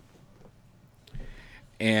movie.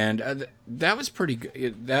 And that was pretty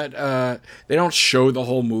good. They don't show the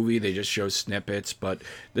whole movie; they just show snippets. But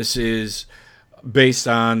this is based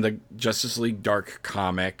on the Justice League Dark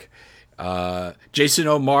comic. Jason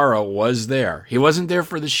O'Mara was there. He wasn't there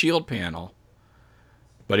for the Shield panel,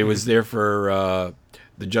 but he was there for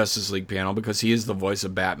the Justice League panel because he is the voice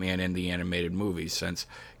of Batman in the animated movie since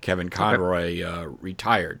Kevin Conroy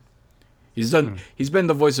retired. He's been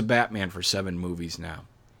the voice of Batman for 7 movies now.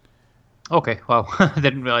 Okay, wow. I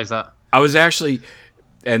didn't realize that. I was actually,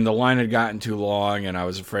 and the line had gotten too long, and I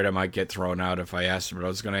was afraid I might get thrown out if I asked him. But I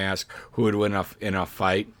was going to ask who would win in a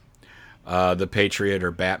fight, the Patriot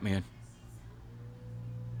or Batman.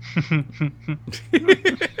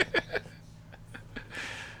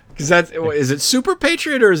 Because is it Super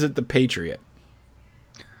Patriot or is it the Patriot?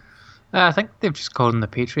 I think they've just called him the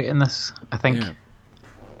Patriot in this. I think. Yeah.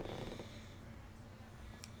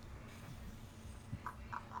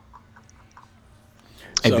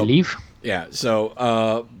 I believe. Yeah.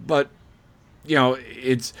 So, but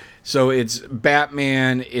it's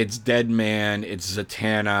Batman, it's Deadman, it's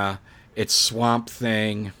Zatanna, it's Swamp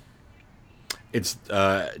Thing, it's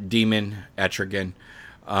Demon Etrigan.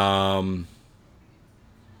 I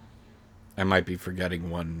might be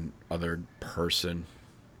forgetting one other person,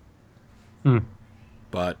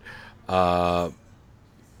 but yeah,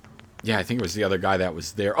 I think it was the other guy that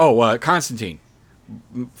was there. Oh, Constantine,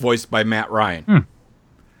 voiced by Matt Ryan.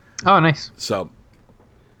 Oh, nice. So,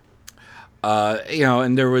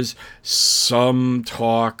 and there was some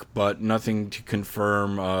talk, but nothing to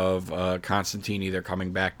confirm of Constantine either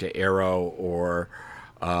coming back to Arrow or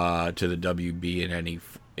to the WB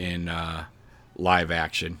in live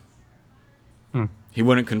action. He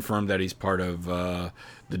wouldn't confirm that he's part of the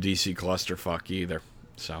DC clusterfuck either.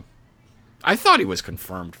 So, I thought he was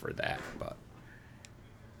confirmed for that, but.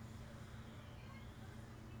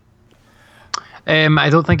 I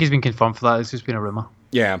don't think he's been confirmed for that. It's just been a rumor.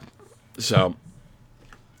 Yeah. So,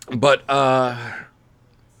 but I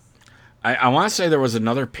want to say there was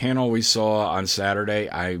another panel we saw on Saturday.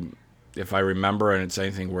 If I remember, and it's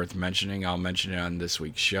anything worth mentioning, I'll mention it on this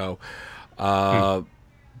week's show. But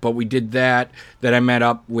we did that. Then I met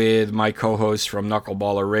up with my co-host from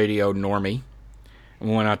Knuckleballer Radio, Normie, and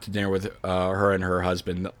we went out to dinner with her and her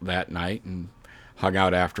husband that night and hung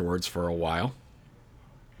out afterwards for a while.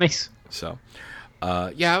 Nice. So,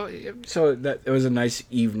 yeah, so it was a nice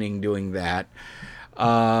evening doing that.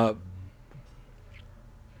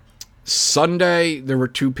 Sunday, there were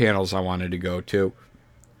 2 panels I wanted to go to.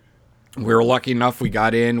 We were lucky enough, we got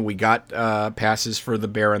passes for the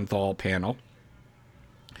Barenthal panel.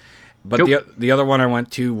 But Cool. the other one I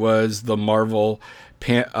went to was the Marvel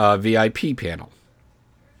VIP panel.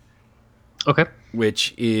 Okay.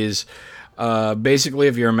 Which is basically,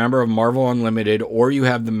 if you're a member of Marvel Unlimited or you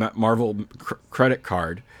have the Marvel credit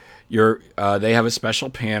card, they have a special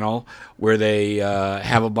panel where they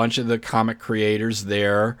have a bunch of the comic creators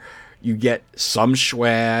there. You get some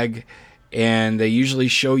swag, and they usually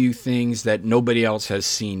show you things that nobody else has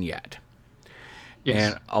seen yet.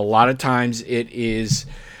 Yes. And a lot of times it is,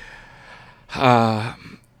 I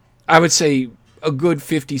would say a good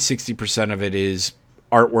 50-60% of it is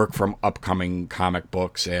artwork from upcoming comic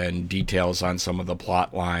books and details on some of the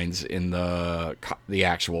plot lines in the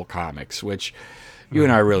actual comics, which you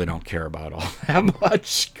and I really don't care about all that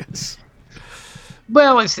much.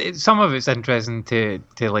 Well, it's some of it's interesting to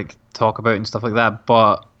like talk about and stuff like that,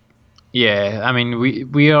 but yeah, I mean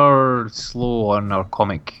we are slow on our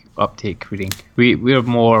comic uptake reading. We're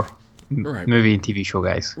more Right. movie and TV show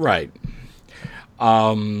guys. Right.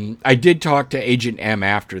 I did talk to Agent M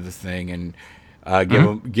after the thing and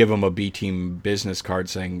give him a B Team business card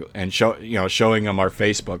saying showing him our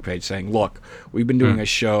Facebook page saying, look, we've been doing a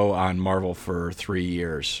show on Marvel for 3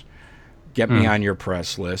 years. Get me on your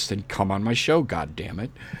press list and come on my show, God damn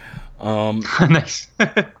it. Nice.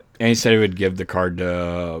 And he said he would give the card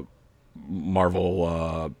to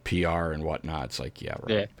Marvel PR and whatnot. It's like, yeah,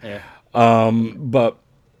 right. Yeah. But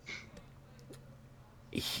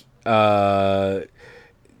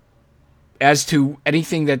as to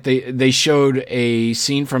anything that they showed a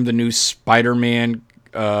scene from the new Spider-Man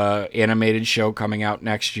animated show coming out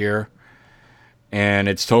next year, and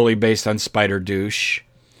it's totally based on Spider-Douche.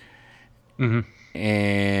 Mm-hmm.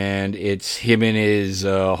 And it's him in his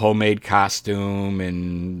homemade costume,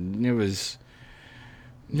 and it's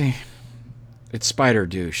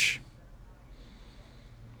Spider-Douche.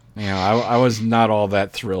 You know, I was not all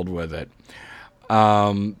that thrilled with it.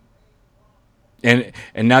 And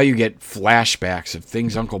now you get flashbacks of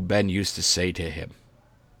things Uncle Ben used to say to him.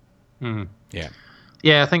 Mm-hmm. Yeah.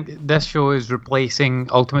 Yeah, I think this show is replacing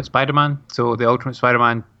Ultimate Spider-Man. So the Ultimate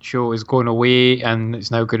Spider-Man show is going away, and it's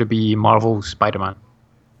now going to be Marvel Spider-Man.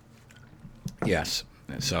 Yes.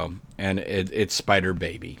 So, and it's Spider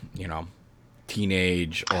Baby, you know,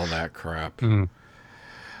 teenage, all that crap. Mm.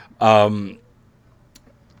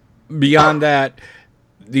 Beyond that,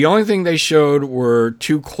 the only thing they showed were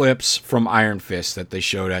 2 clips from Iron Fist that they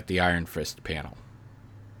showed at the Iron Fist panel.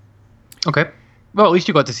 Okay. Well, at least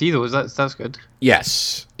you got to see those. That's good.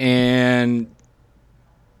 Yes, and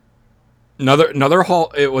another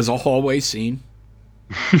hall. It was a hallway scene.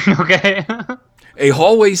 Okay. A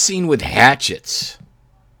hallway scene with hatchets.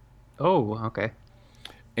 Oh, okay.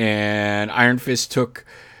 And Iron Fist took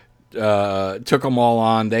them all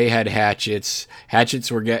on. They had hatchets.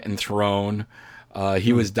 Hatchets were getting thrown.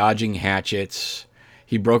 He was dodging hatchets.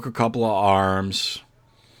 He broke a couple of arms.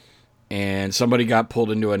 And somebody got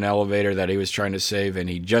pulled into an elevator that he was trying to save, and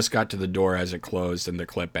he just got to the door as it closed, and the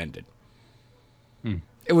clip ended.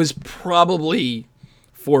 It was probably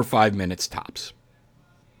 4 or 5 minutes tops.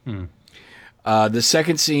 The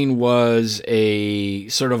second scene was a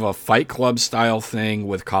sort of a Fight Club style thing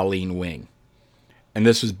with Colleen Wing. And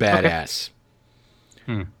this was badass.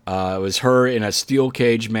 It was her in a steel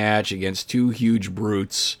cage match against 2 huge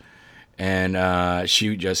brutes, and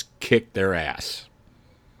she just kicked their ass.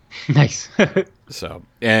 Nice. So,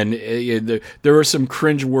 and there were some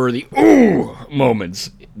cringeworthy ooh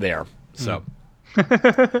moments there. So,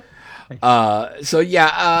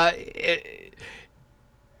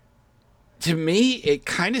 to me, it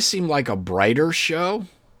kind of seemed like a brighter show.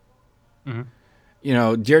 Mm-hmm. You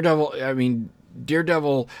know, Daredevil. I mean,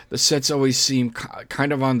 Daredevil. The sets always seem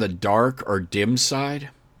kind of on the dark or dim side.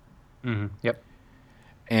 Mm-hmm. Yep.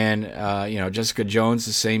 And, Jessica Jones,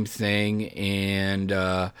 the same thing. And,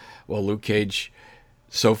 Luke Cage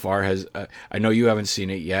so far has... I know you haven't seen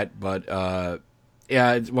it yet, but,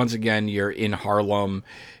 once again, you're in Harlem.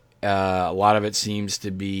 A lot of it seems to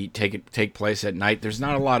be take place at night. There's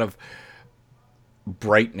not a lot of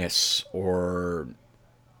brightness or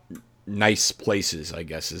nice places, I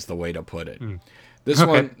guess, is the way to put it. This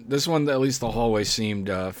one, at least the hallway seemed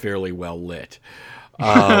fairly well lit.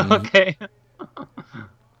 Okay.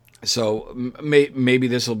 So maybe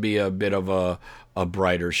this will be a bit of a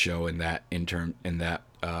brighter show in that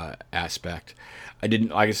aspect. I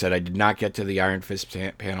did not get to the Iron Fist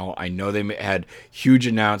panel. I know they had huge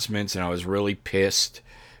announcements, and I was really pissed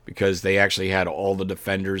because they actually had all the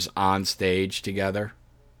Defenders on stage together.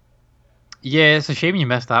 Yeah, it's a shame you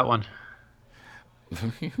missed that one.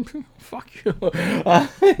 Fuck you.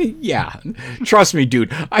 Yeah, trust me,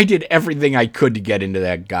 dude. I did everything I could to get into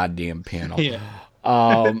that goddamn panel. Yeah.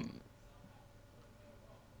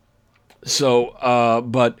 So I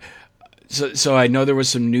know there was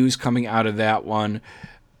some news coming out of that one.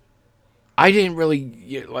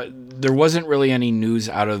 There wasn't really any news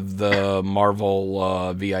out of the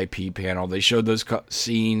Marvel VIP panel. They showed those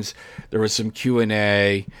scenes. There was some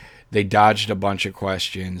Q&A. They dodged a bunch of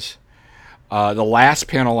questions. The last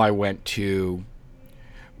panel I went to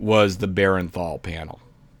was the Barenthal panel.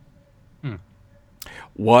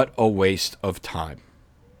 What a waste of time.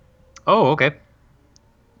 Oh, okay.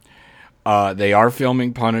 They are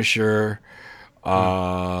filming Punisher,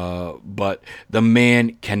 but the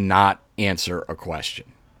man cannot answer a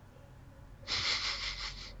question.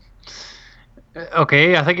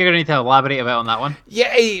 Okay, I think you're going to need to elaborate a bit on that one.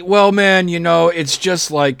 Yeah, well, man, it's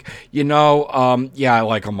just like, I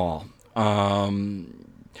like them all.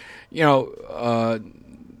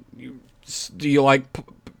 Do you like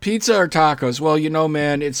pizza or tacos? Well,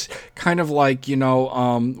 man, it's kind of like, when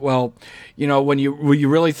you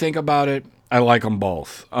really think about it, I like them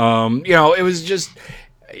both. It was just...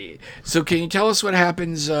 So can you tell us what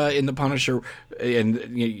happens in The Punisher?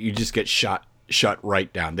 And you just get shut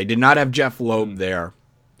right down. They did not have Jeff Loeb there.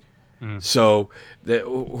 So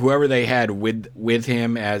whoever they had with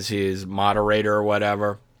him as his moderator or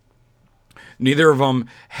whatever, Neither of them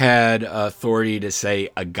had authority to say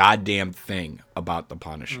a goddamn thing about the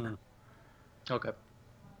Punisher. Okay.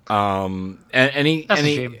 Any That's a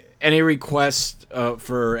shame. any request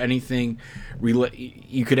for anything,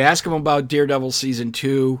 you could ask them about Daredevil season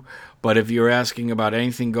 2, but if you're asking about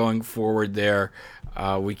anything going forward there,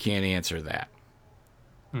 we can't answer that.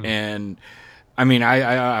 And I mean,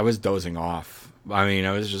 I was dozing off. I mean,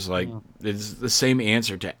 I was just like, it's the same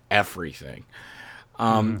answer to everything.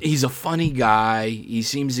 He's a funny guy. He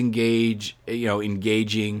seems engaging.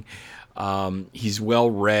 He's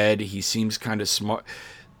well read. He seems kind of smart.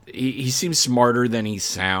 He seems smarter than he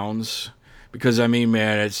sounds. Because I mean,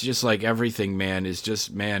 man, it's just like everything, man, is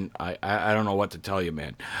just, man, I don't know what to tell you,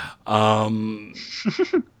 man. And,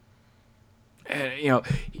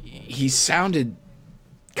 he sounded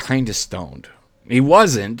kind of stoned. He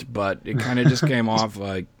wasn't, but it kind of just came off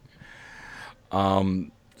like.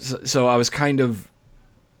 So I was kind of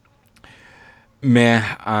meh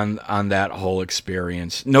on that whole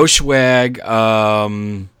experience. No swag.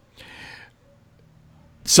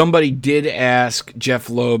 Somebody did ask Jeff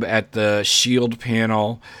Loeb at the Shield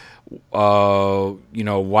panel, why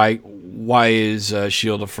is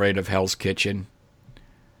Shield afraid of Hell's Kitchen?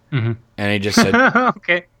 Mm-hmm. And he just said,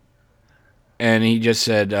 okay. And he just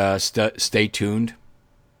said, stay tuned.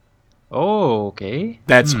 Oh, okay.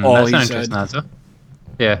 That's all that's he an said. interesting answer.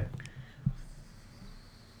 Yeah.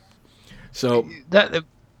 So That's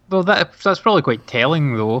probably quite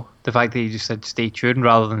telling, though. The fact that he just said stay tuned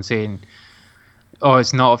rather than saying, "Oh,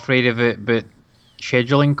 it's not afraid of it," but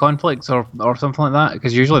scheduling conflicts or something like that.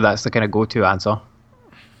 Because usually that's the kind of go-to answer.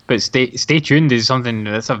 But stay tuned is something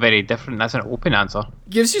that's a very different. That's an open answer.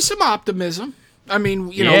 gives you some optimism. I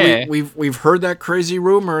mean, Yeah. we've heard that crazy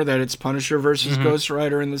rumor that it's Punisher versus Ghost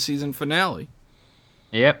Rider in the season finale.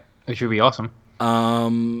 Yep, it should be awesome.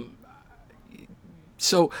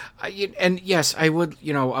 So, yes, I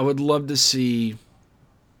would love to see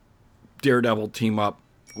Daredevil team up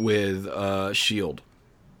with Shield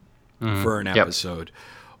for an episode,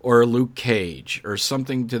 or Luke Cage, or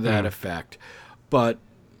something to that effect. But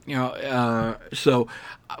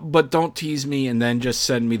but don't tease me and then just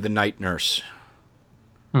send me the Night Nurse.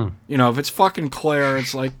 If it's fucking Claire,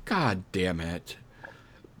 it's like, God damn it.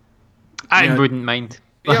 I wouldn't mind.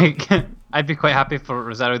 Like, I'd be quite happy for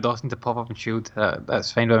Rosario Dawson to pop up in Shield.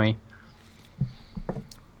 That's fine by me.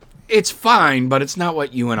 It's fine, but it's not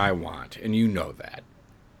what you and I want, and you know that.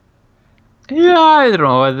 Yeah, I don't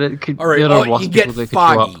know. All right, you get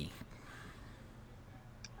Foggy.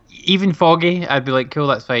 Even Foggy, I'd be like, cool,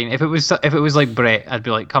 that's fine. If it was like Brett, I'd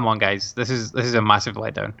be like, come on, guys, this is a massive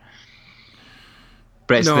letdown.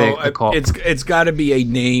 Brett's the cop. It's got to be a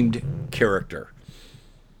named character.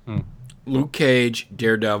 Luke Cage,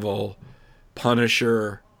 Daredevil,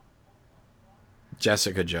 Punisher,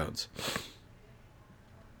 Jessica Jones.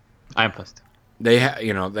 I'm pissed. They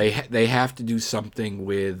have to do something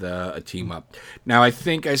with a team up. Now I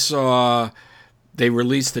think I saw they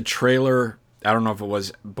released the trailer. I don't know if it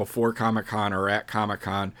was before Comic-Con or at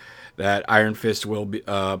Comic-Con, that Iron Fist will be,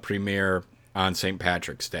 premiere on St.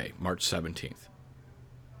 Patrick's Day, March 17th.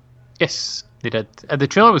 Yes, they did. The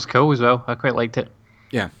trailer was cool as well. I quite liked it.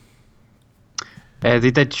 Yeah. They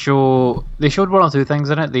showed one or two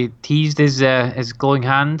things in it. They teased his glowing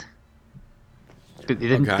hand, but they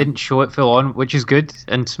didn't show it full on, which is good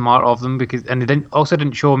and smart of them, and they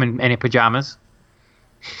didn't show him in any pajamas.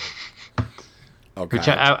 Okay. Which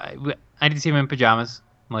I didn't see him in pajamas,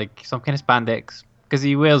 like some kind of spandex, because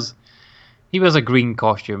he wears a green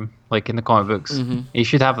costume, like in the comic books. He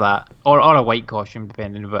should have that, or a white costume,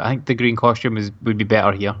 depending. But I think the green costume would be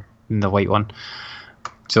better here than the white one.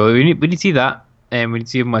 So we need to see that, and we need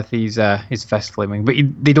to see him with his fist flaming. But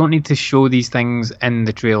they don't need to show these things in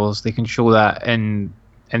the trailers. They can show that in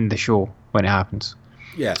the show when it happens.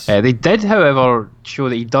 Yes. They did, however, show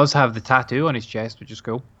that he does have the tattoo on his chest, which is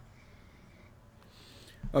cool.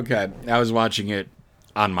 Okay, I was watching it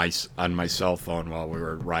on my cell phone while we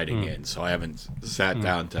were riding in, so I haven't sat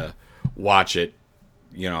down to watch it,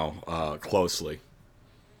 closely.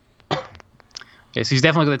 Yes, he's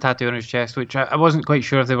definitely got the tattoo on his chest, which I wasn't quite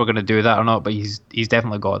sure if they were going to do that or not, but he's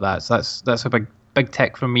definitely got that. So that's a big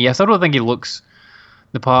tick from me. I still don't think he looks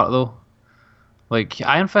the part though. Like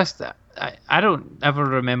Iron Fist, I don't ever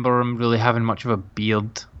remember him really having much of a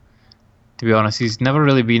beard. To be honest, he's never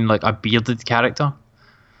really been like a bearded character.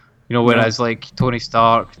 Whereas like Tony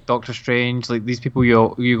Stark, Doctor Strange, like these people,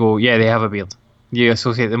 you go, yeah, they have a beard. You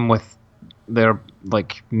associate them with their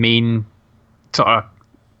like main sort of,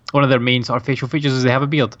 one of their main sort of facial features is they have a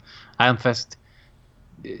beard. Iron Fist,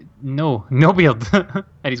 no beard, and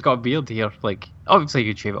he's got a beard here. Like obviously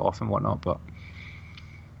you could shave it off and whatnot, but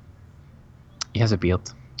He has a beard,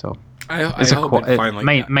 so I it's hope it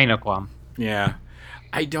finally. minor qualm. Yeah,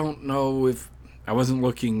 I don't know if I wasn't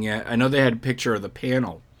looking at. I know they had a picture of the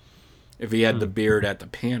panel. If he had the beard at the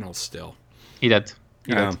panel still. He did.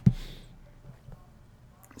 He did.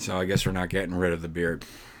 So I guess we're not getting rid of the beard.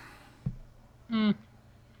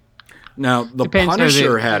 Now the Depends how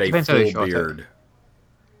Punisher they- had a depends how they full shot it. beard.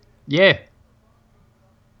 Yeah.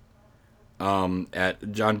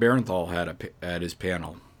 At John Barenthal had his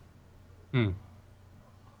panel. Hmm.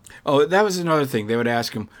 Oh, that was another thing. They would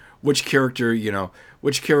ask him which character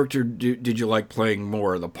did you like playing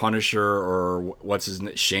more, the Punisher or what's his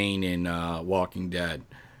name, Shane in Walking Dead.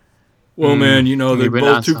 Well, man, they're He would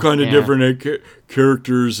both two answer, kind of yeah. different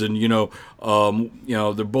characters, and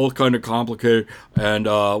they're both kind of complicated. And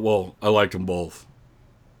well, I liked them both.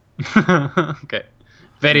 Okay.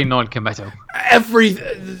 Very non-committal. I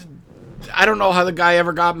don't know how the guy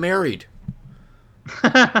ever got married.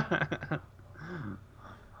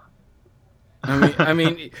 I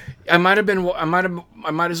might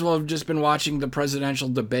as well have just been watching the presidential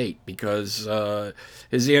debate because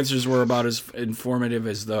his answers were about as informative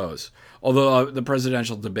as those. Although the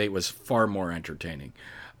presidential debate was far more entertaining,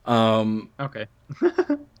 Okay.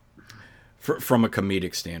 from a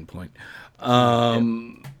comedic standpoint.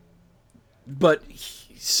 But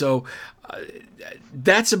so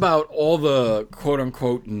that's about all the quote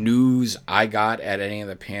unquote news I got at any of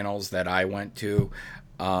the panels that I went to.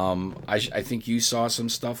 I think you saw some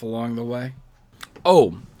stuff along the way.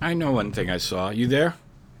 Oh, I know one thing I saw. You there?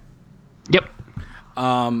 Yep.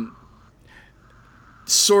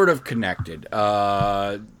 Sort of connected.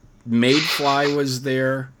 Madefly was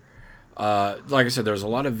there. Like I said, there was a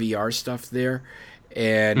lot of VR stuff there.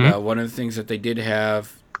 And one of the things that they did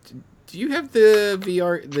have... Do you have the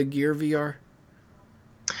Gear VR?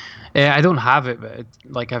 I don't have it,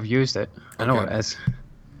 but I've used it. I know what it is.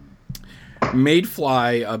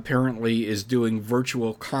 Madefly apparently is doing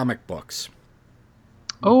virtual comic books.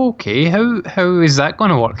 Okay, how is that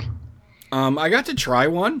going to work? I got to try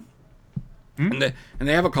one, and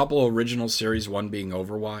they have a couple of original series. One being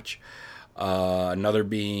Overwatch, another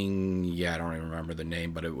being I don't even remember the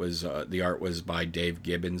name, but it was the art was by Dave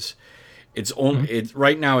Gibbons. It's only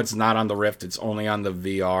right now. It's not on the Rift. It's only on the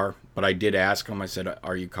VR. But I did ask them. I said,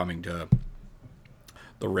 "Are you coming to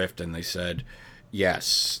the Rift?" And they said,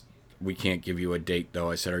 "Yes." We can't give you a date though.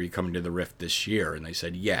 I said, "Are you coming to the Rift this year?" And they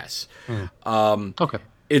said, "Yes." Okay.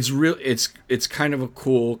 It's real. It's kind of a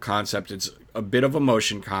cool concept. It's a bit of a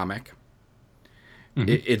motion comic.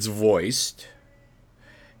 It's voiced,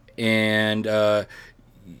 and the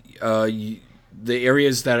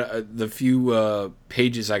areas that the few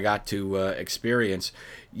pages I got to experience,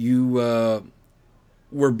 you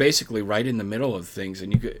were basically right in the middle of things,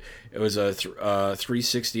 and it was a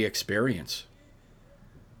 360 experience.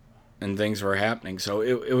 And things were happening, so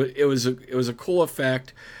it was a cool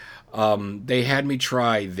effect. They had me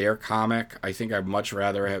try their comic. I think I'd much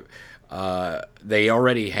rather have. They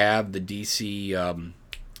already have the DC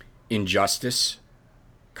Injustice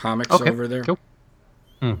comics over there. Cool.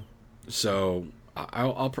 So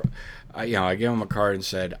I gave them a card and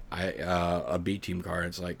said a B team card.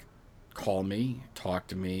 It's like, call me, talk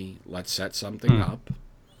to me, let's set something up,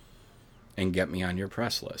 and get me on your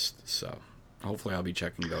press list. So. Hopefully, I'll be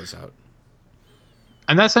checking those out.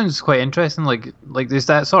 And that sounds quite interesting. Like there's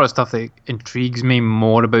that sort of stuff that intrigues me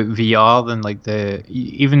more about VR than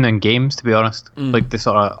even in games, to be honest. Like the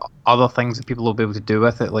sort of other things that people will be able to do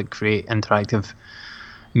with it, like create interactive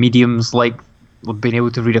mediums, like being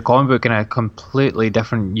able to read a comic book in a completely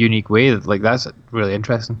different, unique way. Like that's really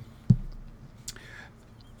interesting.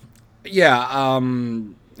 Yeah.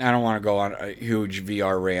 I don't want to go on a huge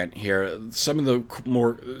VR rant here. Some of the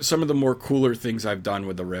more cooler things I've done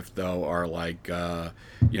with the Rift though are like the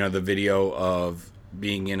video of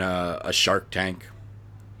being in a shark tank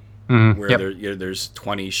where there's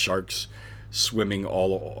 20 sharks swimming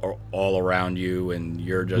all around you, and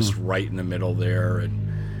you're just right in the middle there,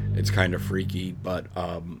 and it's kind of freaky. But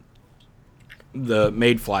the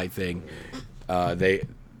Madefly thing,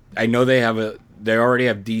 I know they already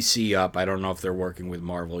have DC up. I don't know if they're working with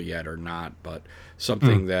Marvel yet or not, but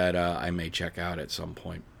something that I may check out at some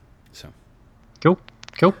point. So Cool.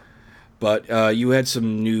 But you had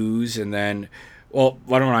some news, and then, well,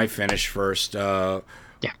 why don't I finish first? As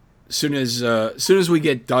soon as we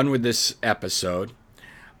get done with this episode,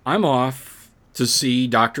 I'm off to see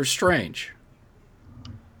Doctor Strange.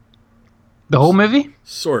 The whole movie?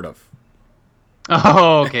 Sort of.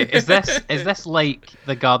 Oh, okay. Is this like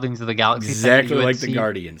the Guardians of the Galaxy? Exactly like the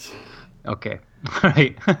Guardians. Okay.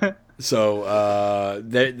 Right. So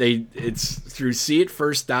it's through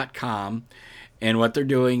seeitfirst.com, And what they're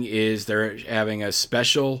doing is they're having a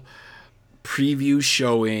special preview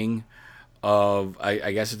showing of,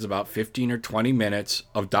 I guess it's about 15 or 20 minutes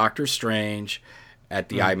of Doctor Strange at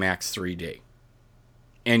the IMAX 3D.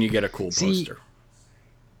 And you get a cool poster.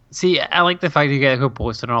 See, I like the fact you get a cool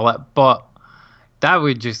poster and all that, but that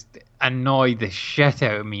would just annoy the shit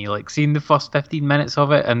out of me. Like, seeing the first 15 minutes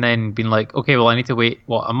of it and then being like, okay, well, I need to wait,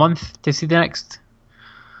 a month to see the next...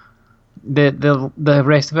 The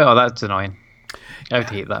rest of it? Oh, that's annoying. I would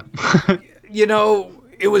hate that.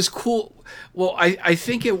 It was cool. Well, I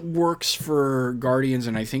think it works for Guardians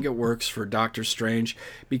and I think it works for Doctor Strange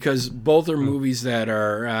because both are movies that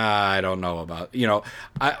are, I don't know about.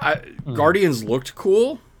 Guardians looked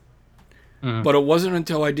cool, but it wasn't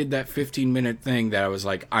until I did that 15-minute thing that I was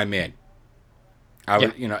like, I'm in.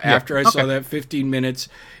 After I saw that 15 minutes,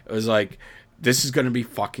 it was like, this is going to be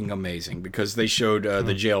fucking amazing because they showed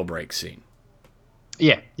the jailbreak scene.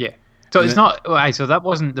 Yeah. So it's not. So that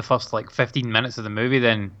wasn't the first 15 minutes of the movie.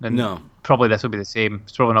 Then no, probably this will be the same.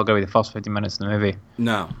 It's probably not going to be the first 15 minutes of the movie.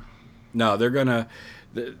 No, they're gonna.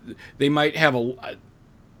 They might have a.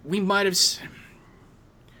 We might have.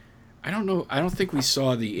 I don't know. I don't think we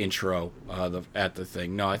saw the intro at the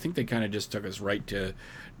thing. No, I think they kind of just took us right to.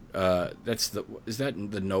 Is that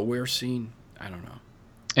the nowhere scene? I don't know.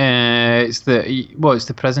 It's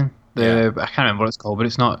the prison. I can't remember what it's called, but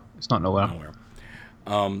it's not nowhere.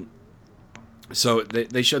 So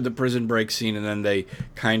they showed the prison break scene, and then they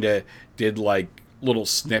kind of did little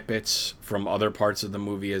snippets from other parts of the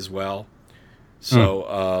movie as well.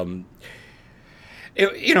 So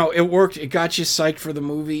it worked. It got you psyched for the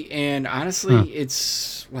movie, and honestly,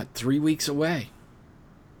 it's 3 weeks away.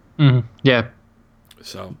 Yeah.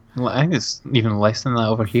 So I think it's even less than that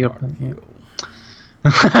over here. But, yeah.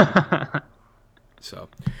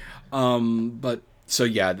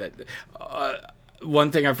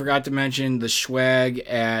 One thing I forgot to mention, the swag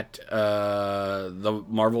at the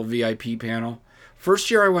Marvel VIP panel.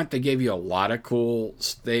 First year I went, they gave you a lot of cool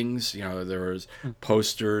things. There was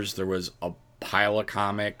posters, there was a pile of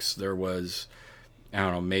comics, there was, I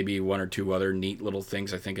don't know, maybe one or two other neat little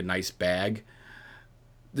things. I think a nice bag.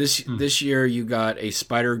 This year you got a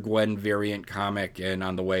Spider-Gwen variant comic, and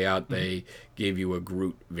on the way out they gave you a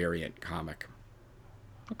Groot variant comic.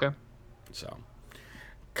 Okay. So,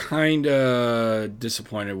 kind of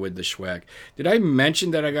disappointed with the swag. Did I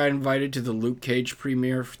mention that I got invited to the Luke Cage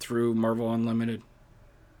premiere through Marvel Unlimited?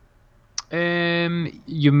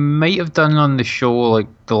 You might have done on the show,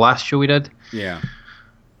 the last show we did. Yeah.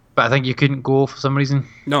 But I think you couldn't go for some reason.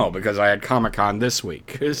 No, because I had Comic-Con this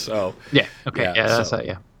week. So yeah, okay, yeah, that's it.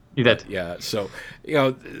 Yeah, you did. Yeah, so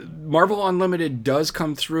Marvel Unlimited does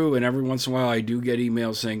come through, and every once in a while I do get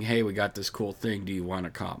emails saying, "Hey, we got this cool thing. Do you want to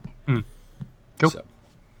come?" Cool. So,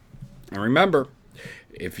 and remember,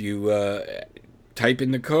 if you type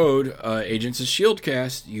in the code Agents of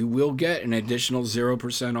Shieldcast, you will get an additional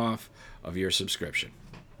 0% off of your subscription.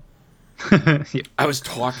 Yeah. I was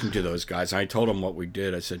talking to those guys. And I told them what we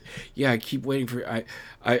did. I said, "Yeah, I keep waiting for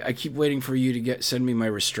I keep waiting for you to send me my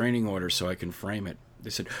restraining order so I can frame it."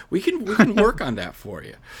 They said, "We can work on that for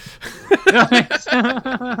you."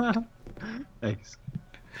 Nice.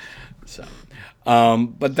 So,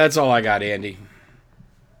 but that's all I got, Andy.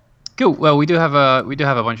 Cool. Well, we do have a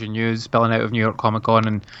bunch of news spilling out of New York Comic Con,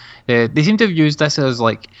 and they seem to have used this as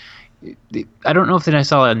I don't know if they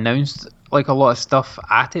necessarily announced a lot of stuff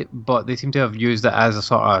at it, but they seem to have used it as a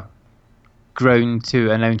sort of ground to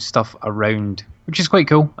announce stuff around, which is quite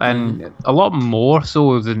cool, and a lot more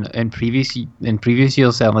so than in previous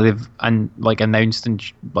years. Certainly, they've announced and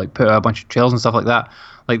put out a bunch of trailers and stuff like that,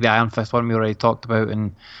 like the Iron Fist one we already talked about,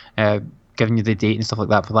 and giving you the date and stuff like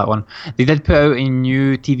that for that one. They did put out a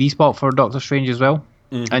new TV spot for Doctor Strange as well,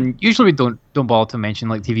 and usually we don't bother to mention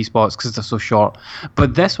TV spots because they're so short,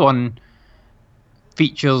 but this one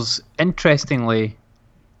features, interestingly,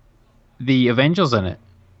 the Avengers in it.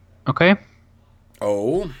 Okay?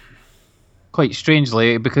 Oh. Quite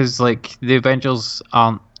strangely, because the Avengers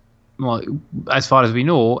aren't, as far as we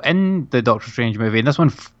know, in the Doctor Strange movie. And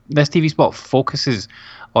this TV spot focuses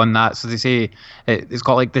on that. So they say it's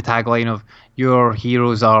got the tagline of "Your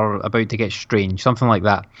heroes are about to get strange," something like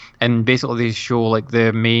that. And basically they show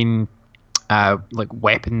the main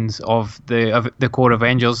weapons of the core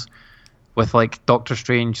Avengers, with Doctor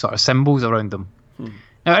Strange sort of symbols around them.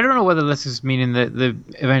 Now, I don't know whether this is meaning that the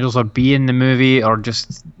Avengers are in the movie or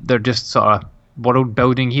they're just sort of world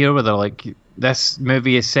building here, where they're this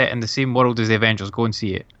movie is set in the same world as the Avengers, go and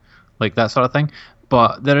see it, that sort of thing.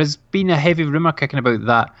 But there has been a heavy rumor kicking about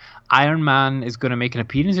that Iron Man is going to make an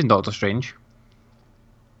appearance in Doctor Strange.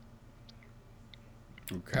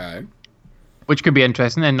 Okay. which could be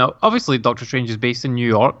interesting. And obviously, Doctor Strange is based in New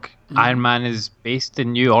York. Iron Man is based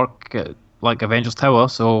in New York, like Avengers Tower.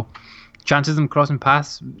 So chances of them crossing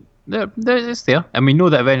paths, it's there. And we know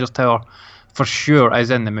that Avengers Tower for sure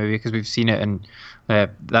is in the movie because we've seen it in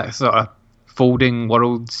that sort of folding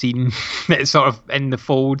world scene. It's sort of in the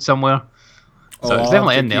fold somewhere. So it's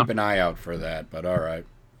definitely in there. Keep an eye out for that, but all right.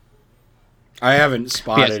 I haven't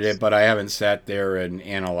spotted it, but I haven't sat there and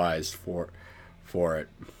analyzed for it.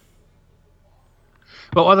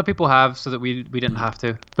 Well, other people have, so that we didn't have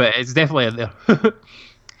to. But it's definitely in there.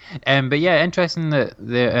 But yeah, interesting that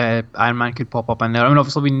the Iron Man could pop up in there. I mean,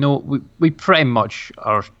 obviously we pretty much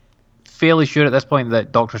are fairly sure at this point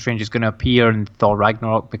that Doctor Strange is going to appear in Thor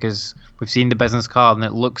Ragnarok because we've seen the business card and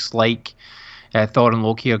it looks like Thor and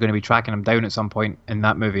Loki are going to be tracking him down at some point in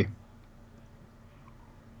that movie.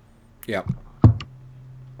 Yeah.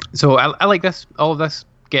 So I like this, all of this,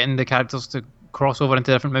 getting the characters to cross over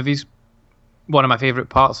into different movies. One of my favourite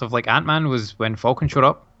parts of like Ant-Man was when Falcon showed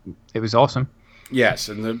up. It was awesome. Yes,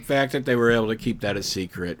 and the fact that they were able to keep that a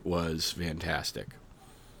secret was fantastic.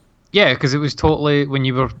 Yeah, because it was totally when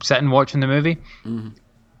you were sitting watching the movie,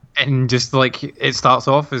 and just like it starts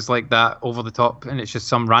off as like that over the top, and it's just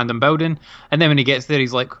some random building, and then when he gets there,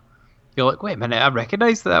 you're like, wait a minute, I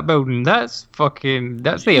recognise that building. That's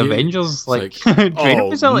the Avengers like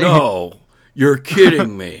training facility. No, you're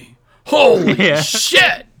kidding me! Holy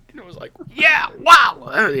shit! And it was like, yeah,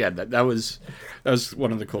 wow, yeah, that was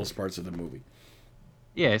one of the coolest parts of the movie.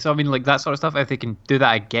 Yeah, so I mean, like that sort of stuff. If they can do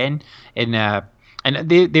that again in and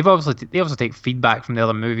they also take feedback from the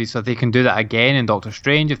other movies, so if they can do that again in Doctor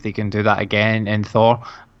Strange, if they can do that again in Thor,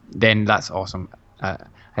 then that's awesome.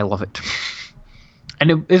 I love it.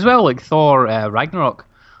 And as well, like Thor Ragnarok,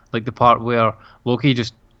 like the part where Loki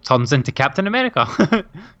just turns into Captain America.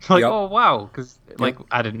 Like, oh wow, because like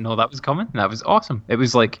I didn't know that was coming. That was awesome. It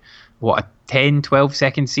was like what, a 10-12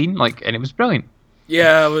 second scene, like, and it was brilliant.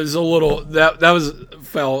 Yeah, it was a little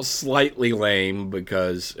felt slightly lame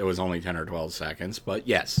because it was only 10 or 12 seconds, but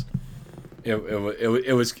yes,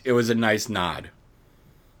 it was a nice nod.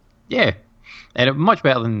 Yeah, and much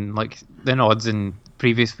better than like the nods in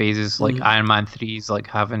previous phases, like Iron Man 3's, like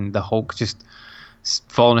having the Hulk just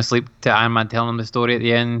falling asleep to Iron Man telling him the story at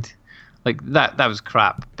the end. Like that was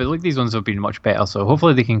crap. But like these ones have been much better, so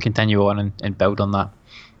hopefully they can continue on and build on that.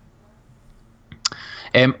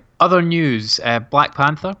 Other news, Black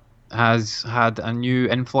Panther has had a new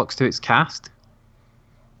influx to its cast.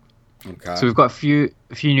 Okay. So we've got a few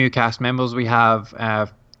new cast members. We have,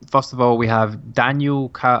 first of all, we have Daniel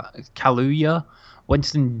Kaluuya,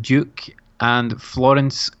 Winston Duke, and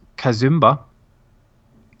Florence Kazumba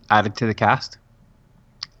added to the cast,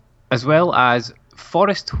 as well as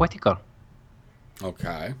Forrest Whitaker.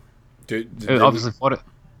 Okay. Obviously,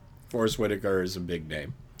 Forrest Whitaker is a big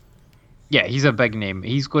name. Yeah, he's a big name.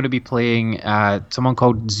 He's going to be playing someone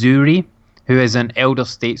called Zuri, who is an elder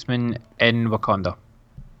statesman in Wakanda.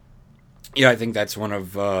 Yeah, I think that's one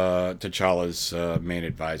of T'Challa's main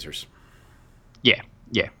advisors. Yeah.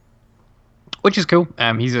 Which is cool.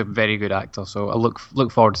 He's a very good actor, so I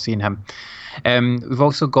look forward to seeing him. We've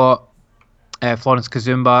also got Florence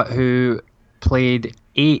Kazumba, who played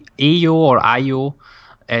Ayo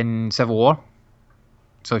in Civil War.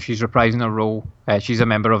 So she's reprising her role. She's a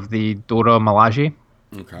member of the Dora Milaje.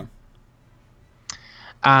 Okay.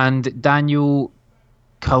 And Daniel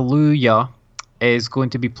Kaluuya is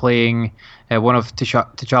going to be playing one of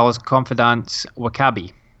T'Challa's confidants,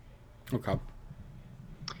 W'Kabi. Okay.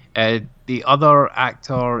 The other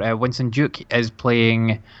actor, Winston Duke, is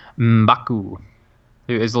playing M'Baku,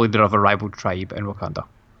 who is the leader of a rival tribe in Wakanda.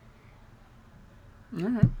 All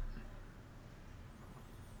right.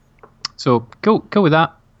 So cool with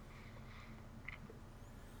that.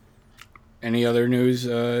 Any other news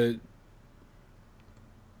that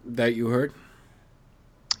you heard?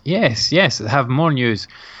 Yes, I have more news.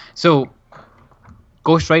 So,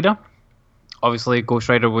 Ghost Rider. Obviously, Ghost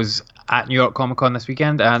Rider was at New York Comic Con this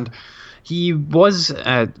weekend, and he was,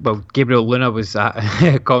 Gabriel Luna was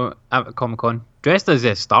at Comic Con dressed as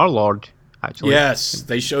a Star-Lord, actually. Yes,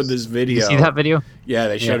 they showed this video. You see that video? Yeah,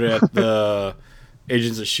 they showed it at the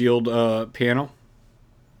Agents of S.H.I.E.L.D. Panel.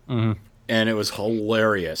 Mm-hmm. And it was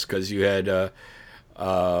hilarious because you had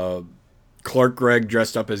Clark Gregg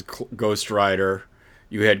dressed up as Ghost Rider.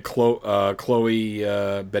 You had Chloe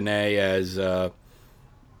Bennett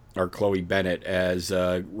as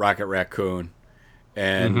Rocket Raccoon,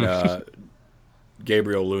 and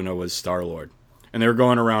Gabriel Luna was Star-Lord. And they were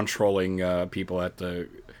going around trolling people at the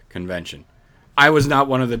convention. I was not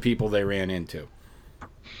one of the people they ran into.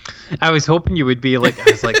 I was hoping you would be like,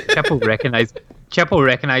 I was like, Chip will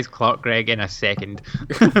recognize Clark Gregg in a second.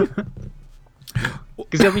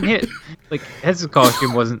 Because I mean, his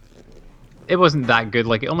costume wasn't that good.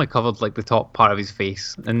 Like, it only covered like the top part of his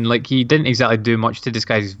face, and like he didn't exactly do much to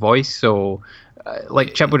disguise his voice. So,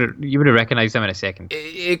 like Chip you would have recognized him in a second.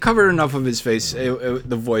 It covered enough of his face.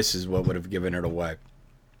 The voice is what would have given it away.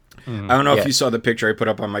 I don't know if you saw the picture I put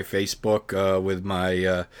up on my Facebook with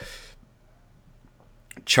my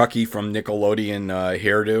Chucky from Nickelodeon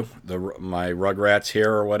hairdo, my Rugrats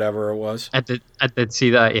hair or whatever it was. I did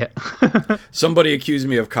see that. Yeah. Somebody accused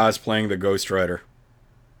me of cosplaying the Ghost Rider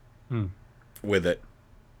with it.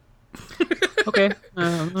 Okay.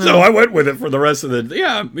 So I went with it for the rest of the.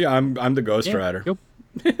 Yeah. I'm the Ghost Rider. Yep.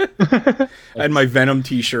 I had my Venom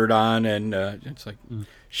T-shirt on, and it's like,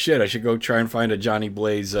 shit. I should go try and find a Johnny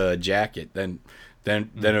Blaze jacket. Then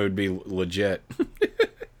it would be legit.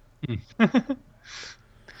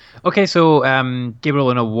 Okay, so Gabriel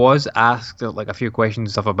Luna was asked like a few questions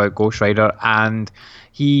and stuff about Ghost Rider, and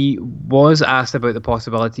he was asked about the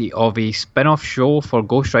possibility of a spin-off show for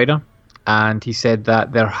Ghost Rider, and he said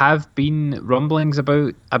that there have been rumblings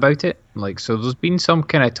about it. Like, so there's been some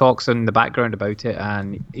kind of talks in the background about it,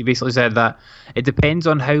 and he basically said that it depends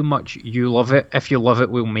on how much you love it. If you love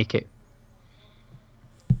it, we'll make it.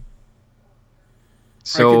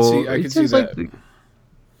 So I could see that. So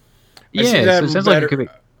it sounds like it could be.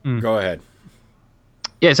 Go ahead.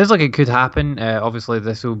 Yeah, it sounds like it could happen. Obviously,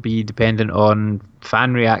 this will be dependent on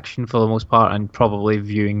fan reaction for the most part, and probably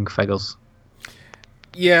viewing figures.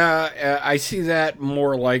 Yeah, I see that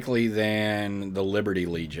more likely than the Liberty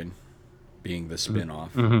Legion being the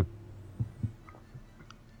spin-off. Mm-hmm.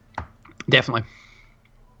 Definitely.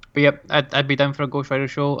 But yep, I'd be down for a Ghost Rider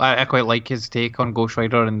show. I quite like his take on Ghost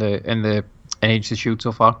Rider in Age of the Shield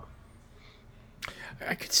so far.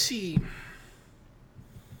 I could see.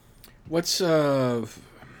 What's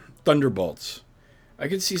Thunderbolts? I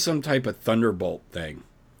could see some type of Thunderbolt thing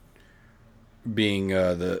being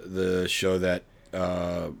the show that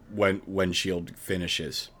when Shield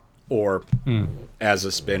finishes, or as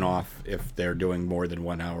a spin-off if they're doing more than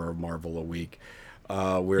 1 hour of Marvel a week,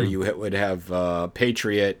 where you would have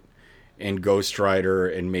Patriot and Ghost Rider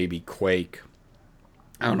and maybe Quake.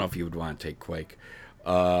 I don't know if you would want to take Quake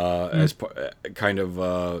as kind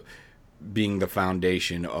of being the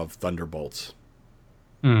foundation of Thunderbolts.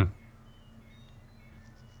 And,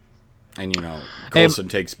 Coulson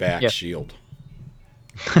takes back Shield.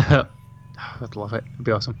 I'd love it. It'd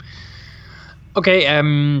be awesome. Okay,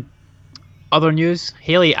 other news.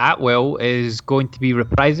 Hayley Atwell is going to be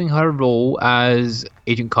reprising her role as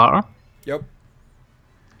Agent Carter. Yep.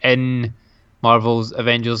 In Marvel's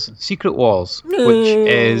Avengers Secret Wars, which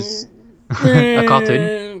is a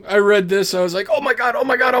cartoon. I read this. I was like, oh my god.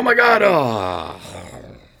 Oh.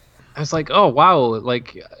 I was like, oh wow,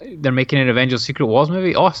 like they're making an Avengers Secret Wars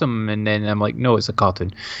movie, awesome. And then I'm like, no, it's a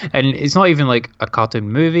cartoon, and it's not even like a cartoon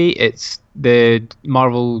movie. It's the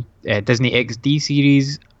Marvel Disney XD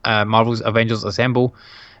series, Marvel's Avengers Assemble.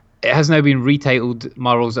 It has now been retitled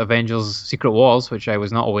Marvel's Avengers Secret Wars, which I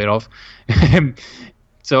was not aware of.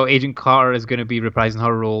 So Agent Carter is going to be reprising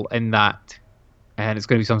her role in that, and it's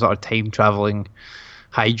going to be some sort of time traveling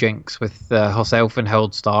hijinks with herself and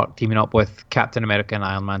Howard Stark teaming up with Captain America and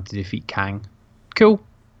Iron Man to defeat Kang. Cool.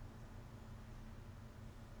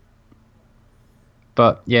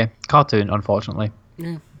 But yeah, cartoon, unfortunately.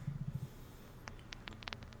 Yeah.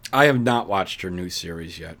 I have not watched her new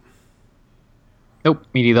series yet. Nope,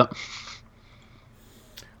 me neither.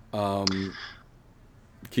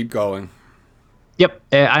 Keep going. Yep,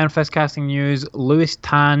 Iron Fist casting news. Louis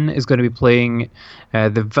Tan is going to be playing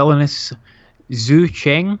the villainous Zhu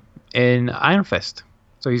Cheng in Iron Fist.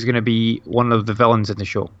 So he's going to be one of the villains in the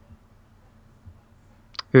show.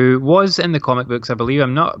 Who was in the comic books, I believe.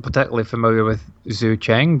 I'm not particularly familiar with Zhu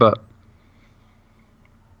Cheng, but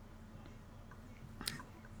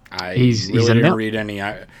he's didn't read any.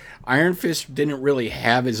 Iron Fist didn't really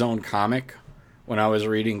have his own comic when I was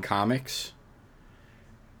reading comics.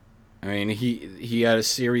 I mean, he had a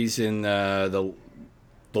series in the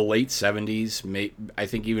late 70s, I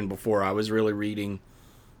think even before I was really reading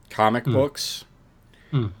comic books.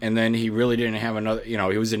 And then he really didn't have another, he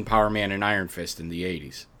was in Power Man and Iron Fist in the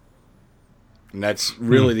 80s. And that's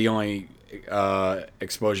really the only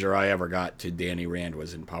exposure I ever got to Danny Rand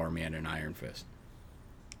was in Power Man and Iron Fist.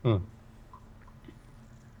 But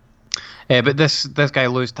this guy,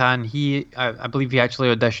 Louis Tan, I believe he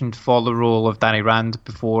actually auditioned for the role of Danny Rand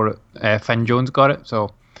before Finn Jones got it.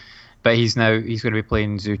 So, but he's going to be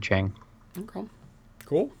playing Zhu Cheng. Okay,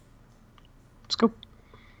 cool. Let's go.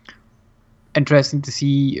 It'll be interesting to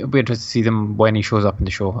see them when he shows up in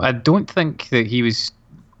the show. I don't think that he was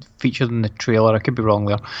featured in the trailer. I could be wrong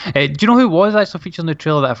there. Do you know who was actually featured in the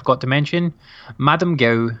trailer that I forgot to mention? Madame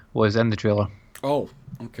Gao was in the trailer. Oh,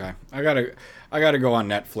 okay. I gotta go on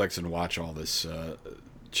Netflix and watch all this.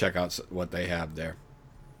 Check out what they have there.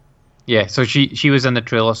 Yeah, so she was in the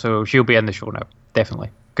trailer, so she'll be in the show now, definitely.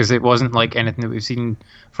 Because it wasn't like anything that we've seen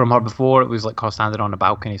from her before. It was like her standing on a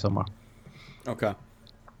balcony somewhere. Okay.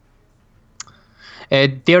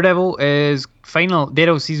 Daredevil is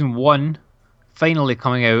Daredevil season 1 finally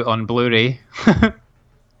coming out on Blu-ray.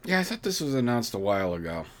 Yeah, I thought this was announced a while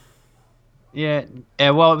ago. Yeah,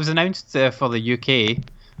 well, it was announced for the UK.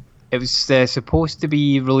 It was supposed to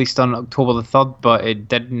be released on October the 3rd, but it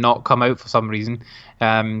did not come out for some reason.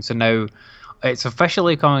 So now it's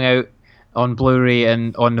officially coming out on Blu-ray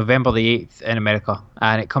on November the 8th in America.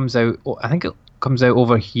 And it comes out, I think it comes out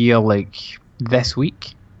over here like this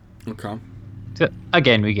week. Okay. So,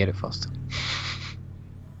 again, we get it first.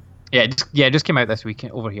 It just came out this week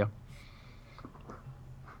over here.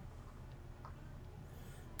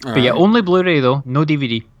 But yeah, only Blu-ray though, no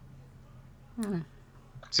DVD.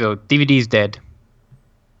 So DVD's dead.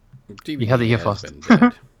 DVD You heard it here has first. been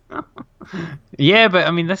dead. Yeah, but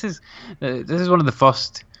I mean, this is one of the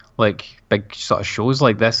first like big sort of shows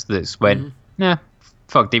like this that's went, nah,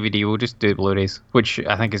 fuck DVD, we'll just do Blu-rays, which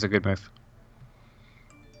I think is a good move.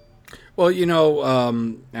 Well, I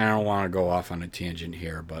don't want to go off on a tangent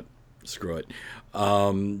here, but screw it.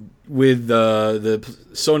 With the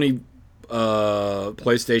Sony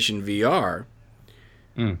PlayStation VR,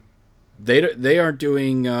 they aren't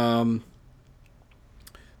doing. They're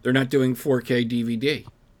not doing 4K DVD.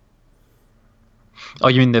 Oh,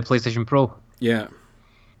 you mean the PlayStation Pro? Yeah.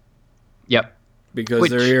 Yep. Because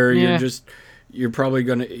they're here, you're probably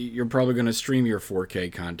gonna stream your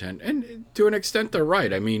 4K content, and to an extent, they're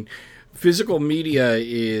right. I mean, physical media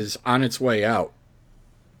is on its way out,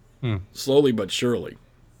 slowly but surely.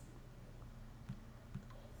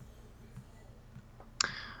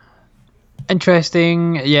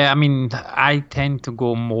 Interesting. Yeah, I mean, I tend to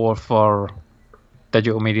go more for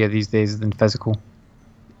digital media these days than physical.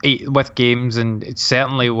 With games, and it's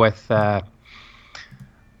certainly with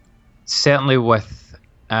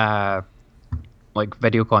like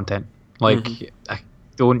video content. Like I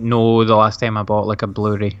don't know the last time I bought like a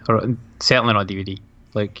Blu-ray, or certainly not DVD.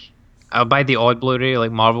 Like I'll buy the odd Blu-ray,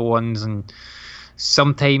 like Marvel ones, and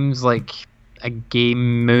sometimes like a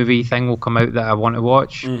game movie thing will come out that I want to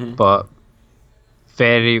watch, but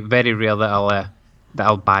very, very rare that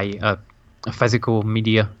I'll buy a physical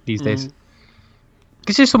media these days.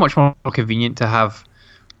 It's just so much more convenient to have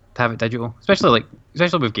it digital, especially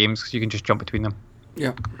with games, because you can just jump between them.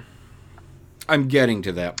 Yeah, I'm getting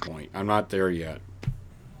to that point. I'm not there yet.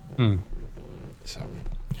 So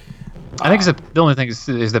I think the only thing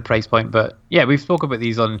is the price point, but yeah, we've spoken about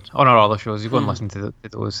these on our other shows. You go and listen to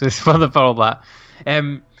those. It's for all that.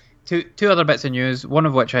 Two other bits of news. One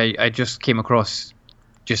of which I just came across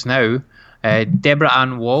just now. Deborah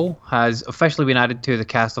Ann Woll has officially been added to the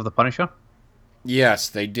cast of The Punisher. Yes,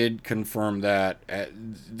 they did confirm that.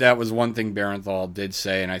 That was one thing Barenthal did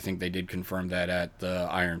say, and I think they did confirm that at the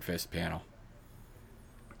Iron Fist panel.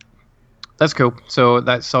 That's cool. So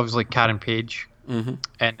that's obviously Karen Page in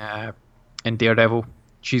Daredevil.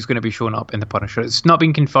 She's going to be showing up in The Punisher. It's not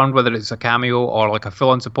been confirmed whether it's a cameo or like a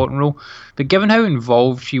full-on supporting role, but given how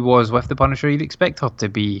involved she was with The Punisher, you'd expect her to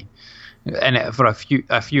be in it for a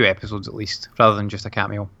few episodes at least, rather than just a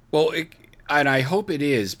cameo. Well, and I hope it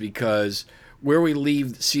is, because where we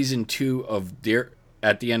leave season 2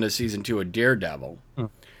 at the end of season 2 of Daredevil,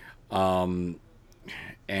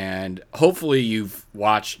 and hopefully you've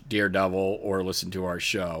watched Daredevil or listened to our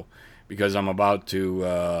show, because I'm about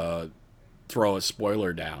to throw a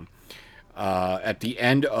spoiler down. At the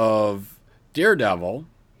end of Daredevil,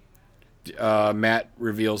 Matt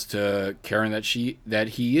reveals to Karen that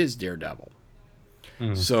he is Daredevil.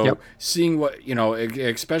 So seeing what,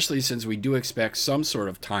 especially since we do expect some sort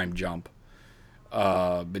of time jump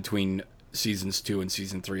between seasons 2 and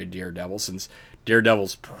season 3 of Daredevil, since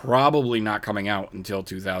Daredevil's probably not coming out until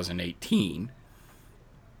 2018.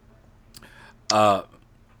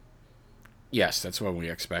 Yes, that's when we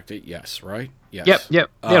expect it. Yes, right? Yes.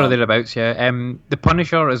 Yep. There or thereabouts, yeah. The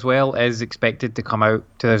Punisher as well is expected to come out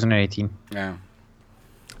 2018. Yeah.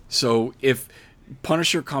 So if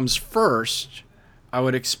Punisher comes first, I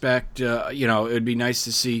would expect, it would be nice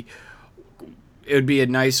to see. It would be a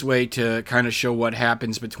nice way to kind of show what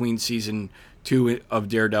happens between season 2 of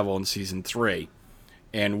Daredevil and season 3,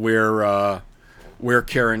 and where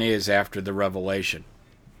Karen is after the revelation.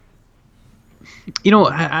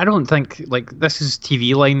 I don't think, like, this is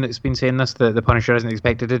TV Line that's been saying this, that The Punisher isn't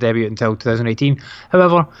expected to debut until 2018.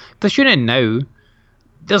 However, if they're shooting now,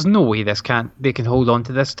 there's no way they can hold on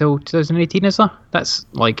to this till 2018, is there? That's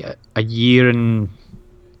like a year and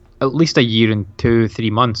at least a year and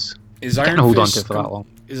 2-3 months. Is Can't Iron hold on Fist to it for that long.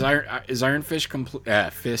 Is Iron Fist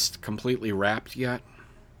Fist completely wrapped yet?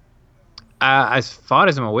 As far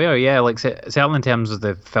as I'm aware, yeah, like certainly in terms of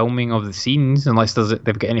the filming of the scenes, unless they've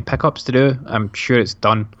got any pickups to do, I'm sure it's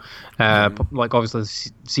done. Like obviously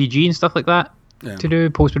CG and stuff like that to do,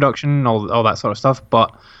 post production, all that sort of stuff.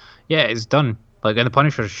 But yeah, it's done. Like, and the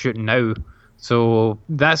Punisher's shooting now, so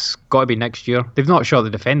that's got to be next year. They've not shot the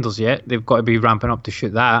Defenders yet. They've got to be ramping up to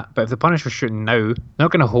shoot that. But if the Punisher's shooting now, they're not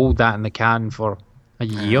going to hold that in the can for a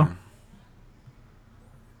year.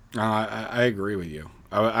 I agree with you.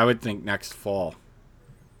 I would think next fall.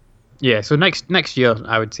 Yeah, so next year,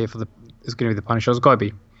 I would say it's going to be the Punisher. It's got to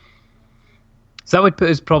be. So that would put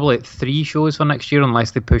us probably at 3 shows for next year, unless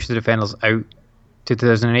they push the Defenders out to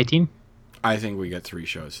 2018. I think we get 3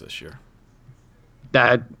 shows this year.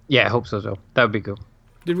 Yeah, I hope so as well. That would be cool.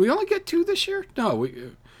 Did we only get 2 this year? No,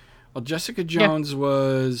 Jessica Jones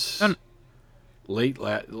was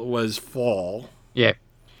was fall. Yeah.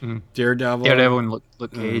 Daredevil and Luke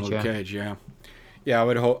Cage. Luke Cage, yeah. Yeah, I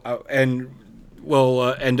would hope. And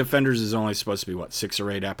Defenders is only supposed to be, what, 6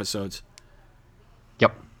 or 8 episodes?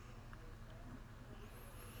 Yep.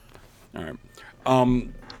 All right.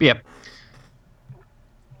 Yeah.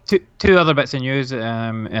 Two other bits of news,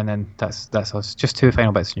 and then that's us. Just 2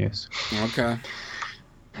 final bits of news. Okay.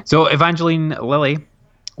 So Evangeline Lilly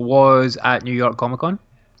was at New York Comic Con.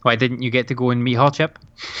 Why didn't you get to go and meet her, Chip?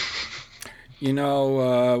 You know,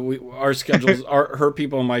 our schedules, her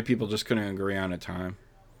people and my people just couldn't agree on a time.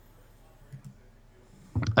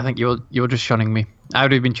 I think you were just shunning me. I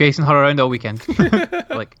would have been chasing her around all weekend.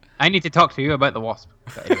 Like, I need to talk to you about the Wasp.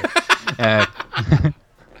 But anyway,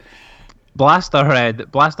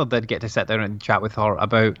 Blaster did get to sit down and chat with her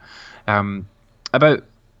about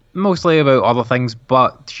mostly about other things,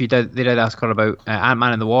 but they did ask her about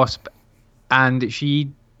Ant-Man and the Wasp, and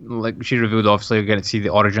she revealed, obviously we're going to see the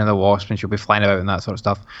origin of the Wasp and she'll be flying about and that sort of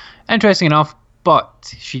stuff. Interesting enough,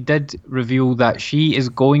 but she did reveal that she is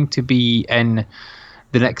going to be in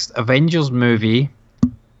the next Avengers movie,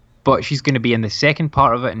 but she's going to be in the second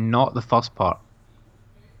part of it and not the first part.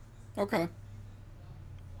 Okay.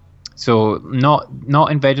 So not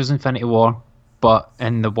in Avengers Infinity War, but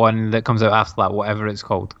in the one that comes out after that, whatever it's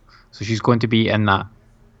called. So she's going to be in that.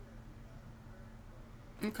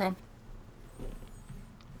 Okay.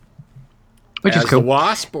 Which as is cool. The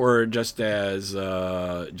Wasp, or just as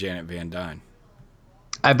Janet Van Dyne?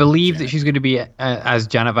 I believe that she's going to be as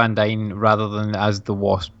Janet Van Dyne rather than as the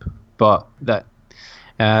Wasp, but that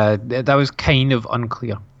was kind of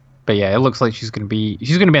unclear. But yeah, it looks like she's going to be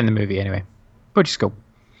in the movie anyway, which is cool.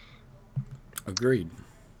 Agreed.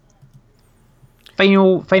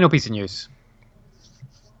 Final piece of news.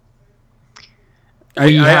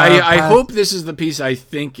 I hope this is the piece I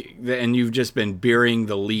think, and you've just been burying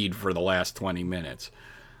the lead for the last 20 minutes.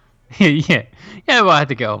 yeah. Well, I had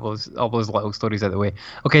to get all those little stories out of the way.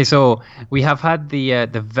 Okay, so we have had the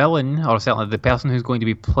villain, or certainly the person who's going to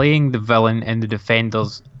be playing the villain in the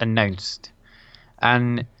Defenders, announced,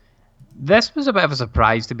 and this was a bit of a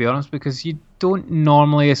surprise, to be honest, because you don't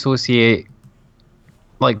normally associate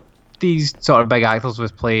like these sort of big actors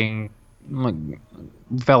with playing like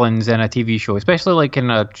villains in a TV show, especially like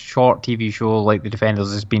in a short TV show like The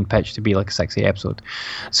Defenders has been pitched to be like a 6-8 episode.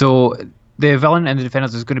 So the villain in The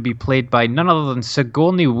Defenders is going to be played by none other than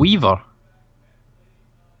Sigourney Weaver.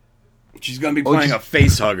 She's going to be playing a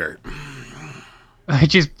face hugger.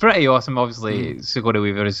 Which is pretty awesome. Obviously, Sigourney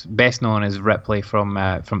Weaver is best known as Ripley from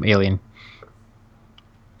Alien.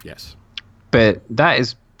 Yes. But that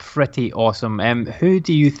is pretty awesome. Who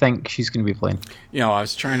do you think she's going to be playing? You know, I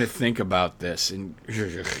was trying to think about this, and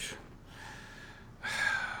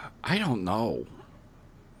I don't know.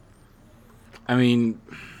 I mean,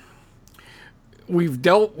 we've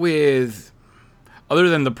dealt with, other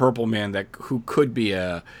than the Purple Man, who could be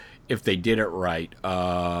if they did it right,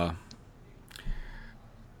 a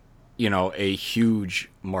huge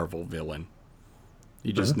Marvel villain.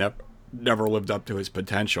 He just never lived up to his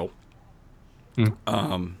potential.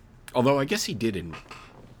 Although I guess he did in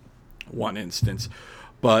one instance.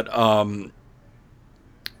 But,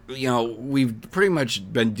 we've pretty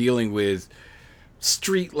much been dealing with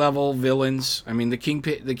street level villains. I mean, the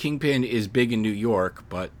Kingpin is big in New York,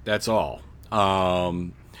 but that's all.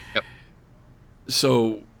 Yep.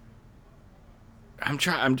 So I'm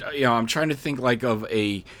trying to think like of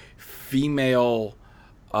a female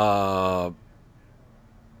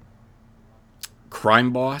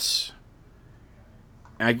crime boss.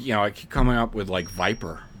 I keep coming up with like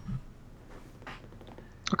Viper.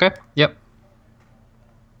 Okay. Yep.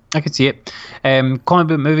 I could see it.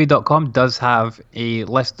 Comicbookmovie.com does have a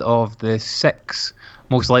list of the 6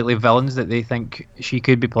 most likely villains that they think she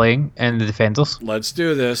could be playing in the Defenders. Let's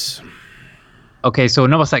do this. Okay, so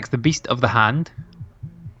number 6, the Beast of the Hand.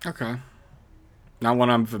 Okay. Not one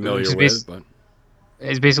I'm familiar It's with, but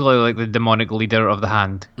It's basically like the demonic leader of the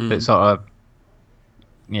Hand. That sort of,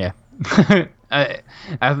 yeah.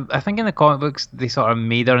 I think in the comic books they sort of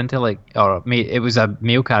made her into it was a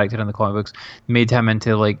male character in the comic books, made him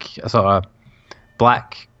into like a sort of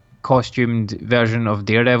black costumed version of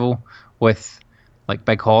Daredevil with like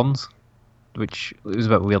big horns, which was a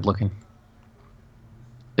bit weird looking.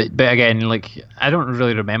 But again, like I don't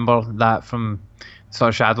really remember that from sort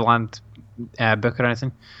of Shadowland book or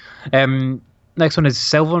anything. Next one is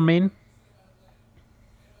Silvermane.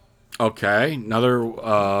 okay.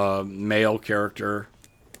 Another male character.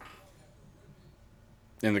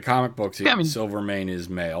 In the comic books, Silvermane is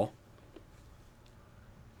male.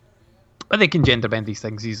 But they can gender bend these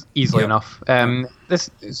things easily enough.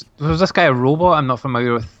 Was this guy a robot? I'm not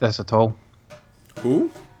familiar with this at all.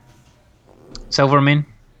 Who? Silvermane.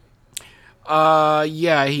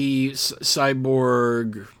 Yeah, he's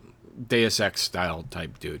cyborg, Deus Ex style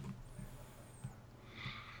type dude.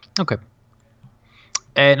 Okay.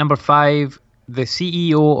 Number 5, the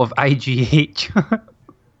CEO of IGH.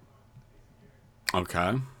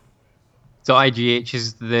 Okay. So IGH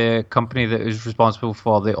is the company that is responsible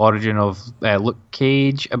for the origin of Luke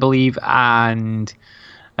Cage, I believe, and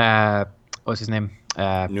what's his name?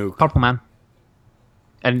 Nuke. Purple Man.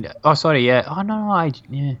 And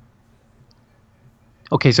yeah.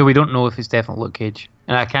 Okay, so we don't know if it's definitely Luke Cage,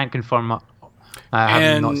 and I can't confirm.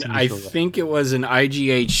 I think it was an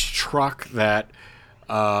IGH truck that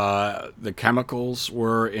the chemicals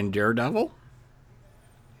were in Daredevil.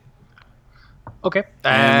 Okay.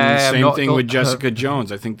 And same thing with Jessica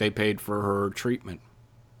Jones. I think they paid for her treatment.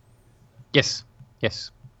 Yes.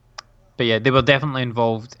 But yeah, they were definitely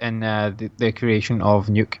involved in the creation of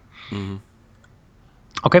Nuke. Mm-hmm.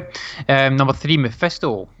 Okay. Number 3,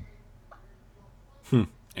 Mephisto.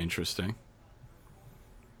 Interesting.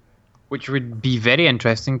 Which would be very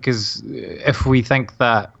interesting because if we think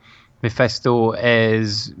that Mephisto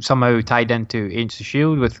is somehow tied into Agents of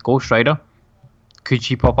S.H.I.E.L.D. with Ghost Rider, could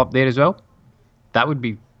she pop up there as well? That would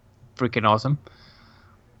be freaking awesome.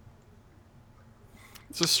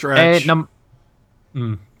 It's a stretch. Number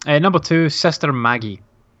 2, Sister Maggie.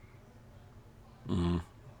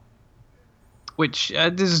 Which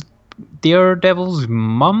is Daredevil's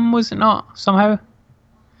mum, was it not, somehow?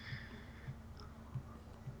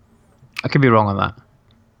 I could be wrong on that.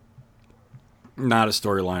 Not a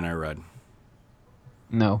storyline I read.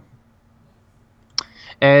 No.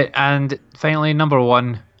 And finally, number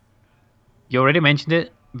 1, you already mentioned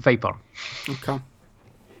it, Viper. Okay.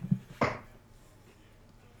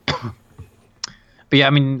 But yeah,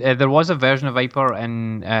 I mean, there was a version of Viper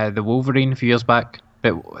in the Wolverine a few years back.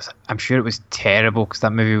 I'm sure it was terrible because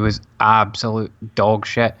that movie was absolute dog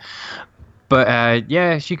shit. But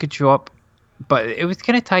yeah, she could show up. But it was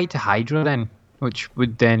kind of tied to Hydra then, which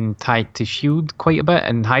would then tie to S.H.I.E.L.D. quite a bit.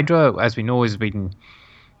 And Hydra, as we know, has been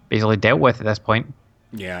basically dealt with at this point.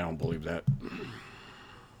 Yeah, I don't believe that.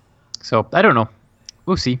 So, I don't know.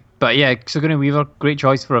 We'll see. But yeah, Sigourney Weaver, great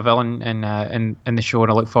choice for a villain in the show,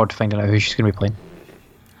 and I look forward to finding out who she's going to be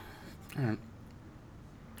playing.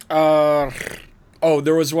 All right.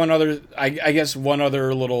 There was one other, I guess one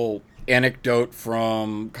other little anecdote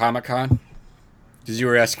from Comic-Con. Because you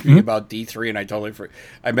were asking me about D3, and I totally forgot.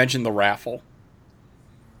 I mentioned the raffle.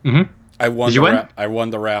 Mm-hmm. I won. Did you win? I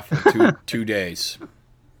won the raffle 2 days.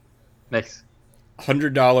 Nice.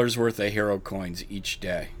 $100 worth of hero coins each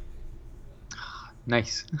day.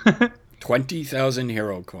 Nice. 20,000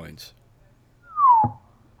 hero coins.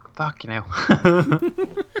 Fucking hell.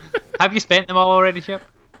 Have you spent them all already, Chip?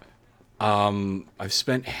 I've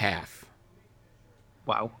spent half.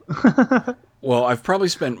 Wow. Well, I've probably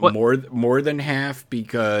spent more than half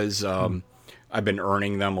because I've been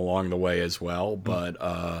earning them along the way as well. But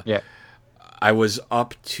yeah, I was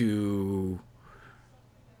up to,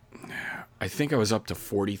 I think I was up to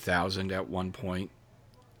 40,000 at one point.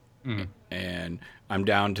 And I'm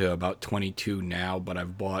down to about 22 now, but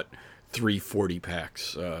I've bought 3 40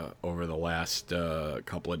 packs over the last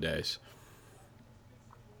couple of days.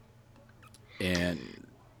 And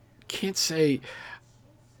can't say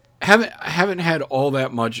haven't had all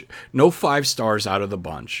that much. No 5 stars out of the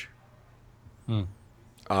bunch. And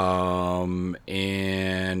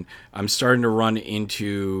I'm starting to run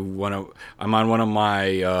into I'm on one of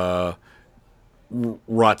my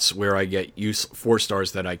ruts where I get 4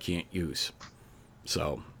 stars that I can't use.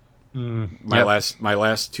 So my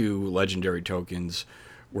last 2 legendary tokens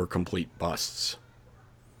were complete busts.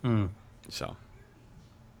 So,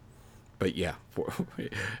 but yeah,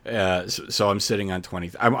 so I'm sitting on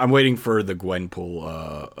 20. I'm waiting for the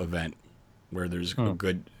Gwenpool event where there's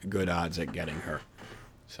good odds at getting her.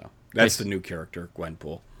 So that's the new character,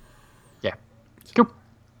 Gwenpool. Yeah. Cool.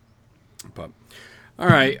 But all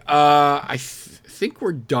right, I think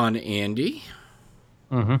we're done, Andy.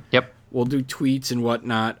 Yep. We'll do tweets and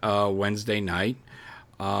whatnot Wednesday night.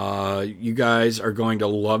 You guys are going to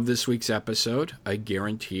love this week's episode. I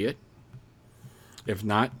guarantee it. If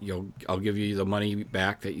not, I'll give you the money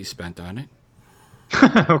back that you spent on it.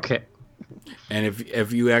 Okay. And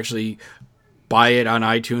if you actually buy it on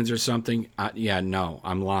iTunes or something, no,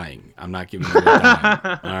 I'm lying. I'm not giving you a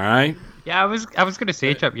dime. All right? Yeah, I was going to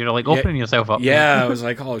say, Chip, you're like opening yourself up. Yeah, I was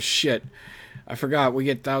like, oh shit, I forgot we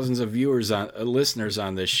get thousands of listeners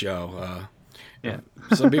on this show. Yeah.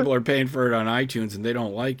 Some people are paying for it on iTunes and they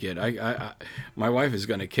don't like it. My wife is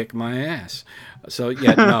going to kick my ass. So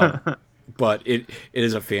yeah, no. But it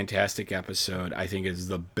is a fantastic episode. I think it's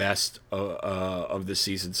the best of the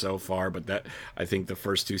season so far. But I think the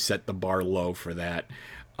first two set the bar low for that.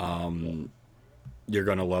 You're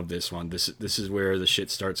gonna love this one. This is where the shit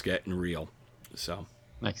starts getting real. So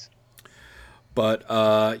nice. But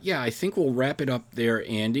I think we'll wrap it up there,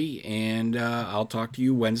 Andy, and I'll talk to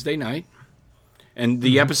you Wednesday night. And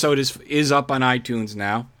the episode is up on iTunes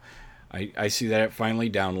now. I see that it finally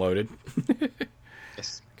downloaded.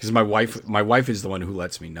 Yes. Because my wife is the one who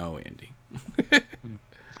lets me know, Andy.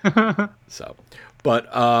 So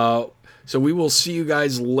we will see you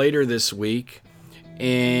guys later this week.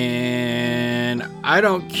 And I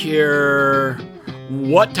don't care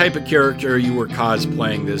what type of character you were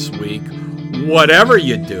cosplaying this week. Whatever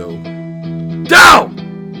you do,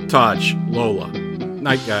 don't touch Lola.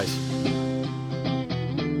 Night, guys.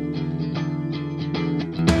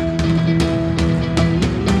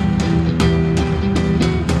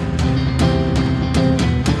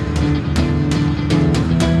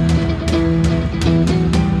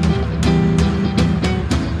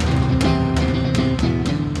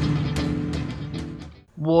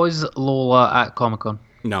 Was Lola at Comic-Con?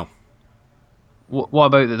 No. What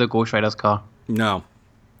about the Ghost Rider's car? No.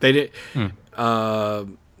 They did.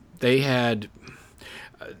 They had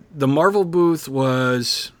the Marvel booth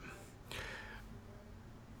was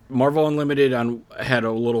Marvel Unlimited had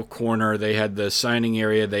a little corner. They had the signing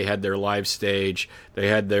area. They had their live stage. They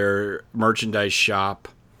had their merchandise shop.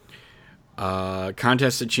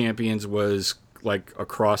 Contest of Champions was like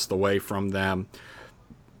across the way from them.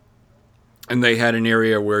 And they had an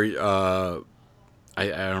area where I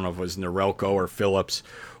don't know if it was Norelco or Phillips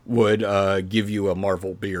would give you a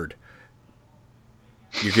Marvel beard.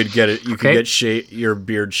 You could get it. You could get your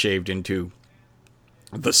beard shaved into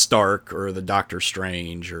the Stark or the Doctor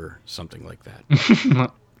Strange or something like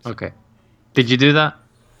that. Okay. Did you do that?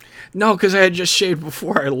 No, because I had just shaved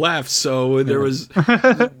before I left, so there was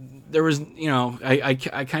I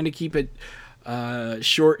kind of keep it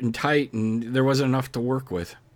short and tight, and there wasn't enough to work with.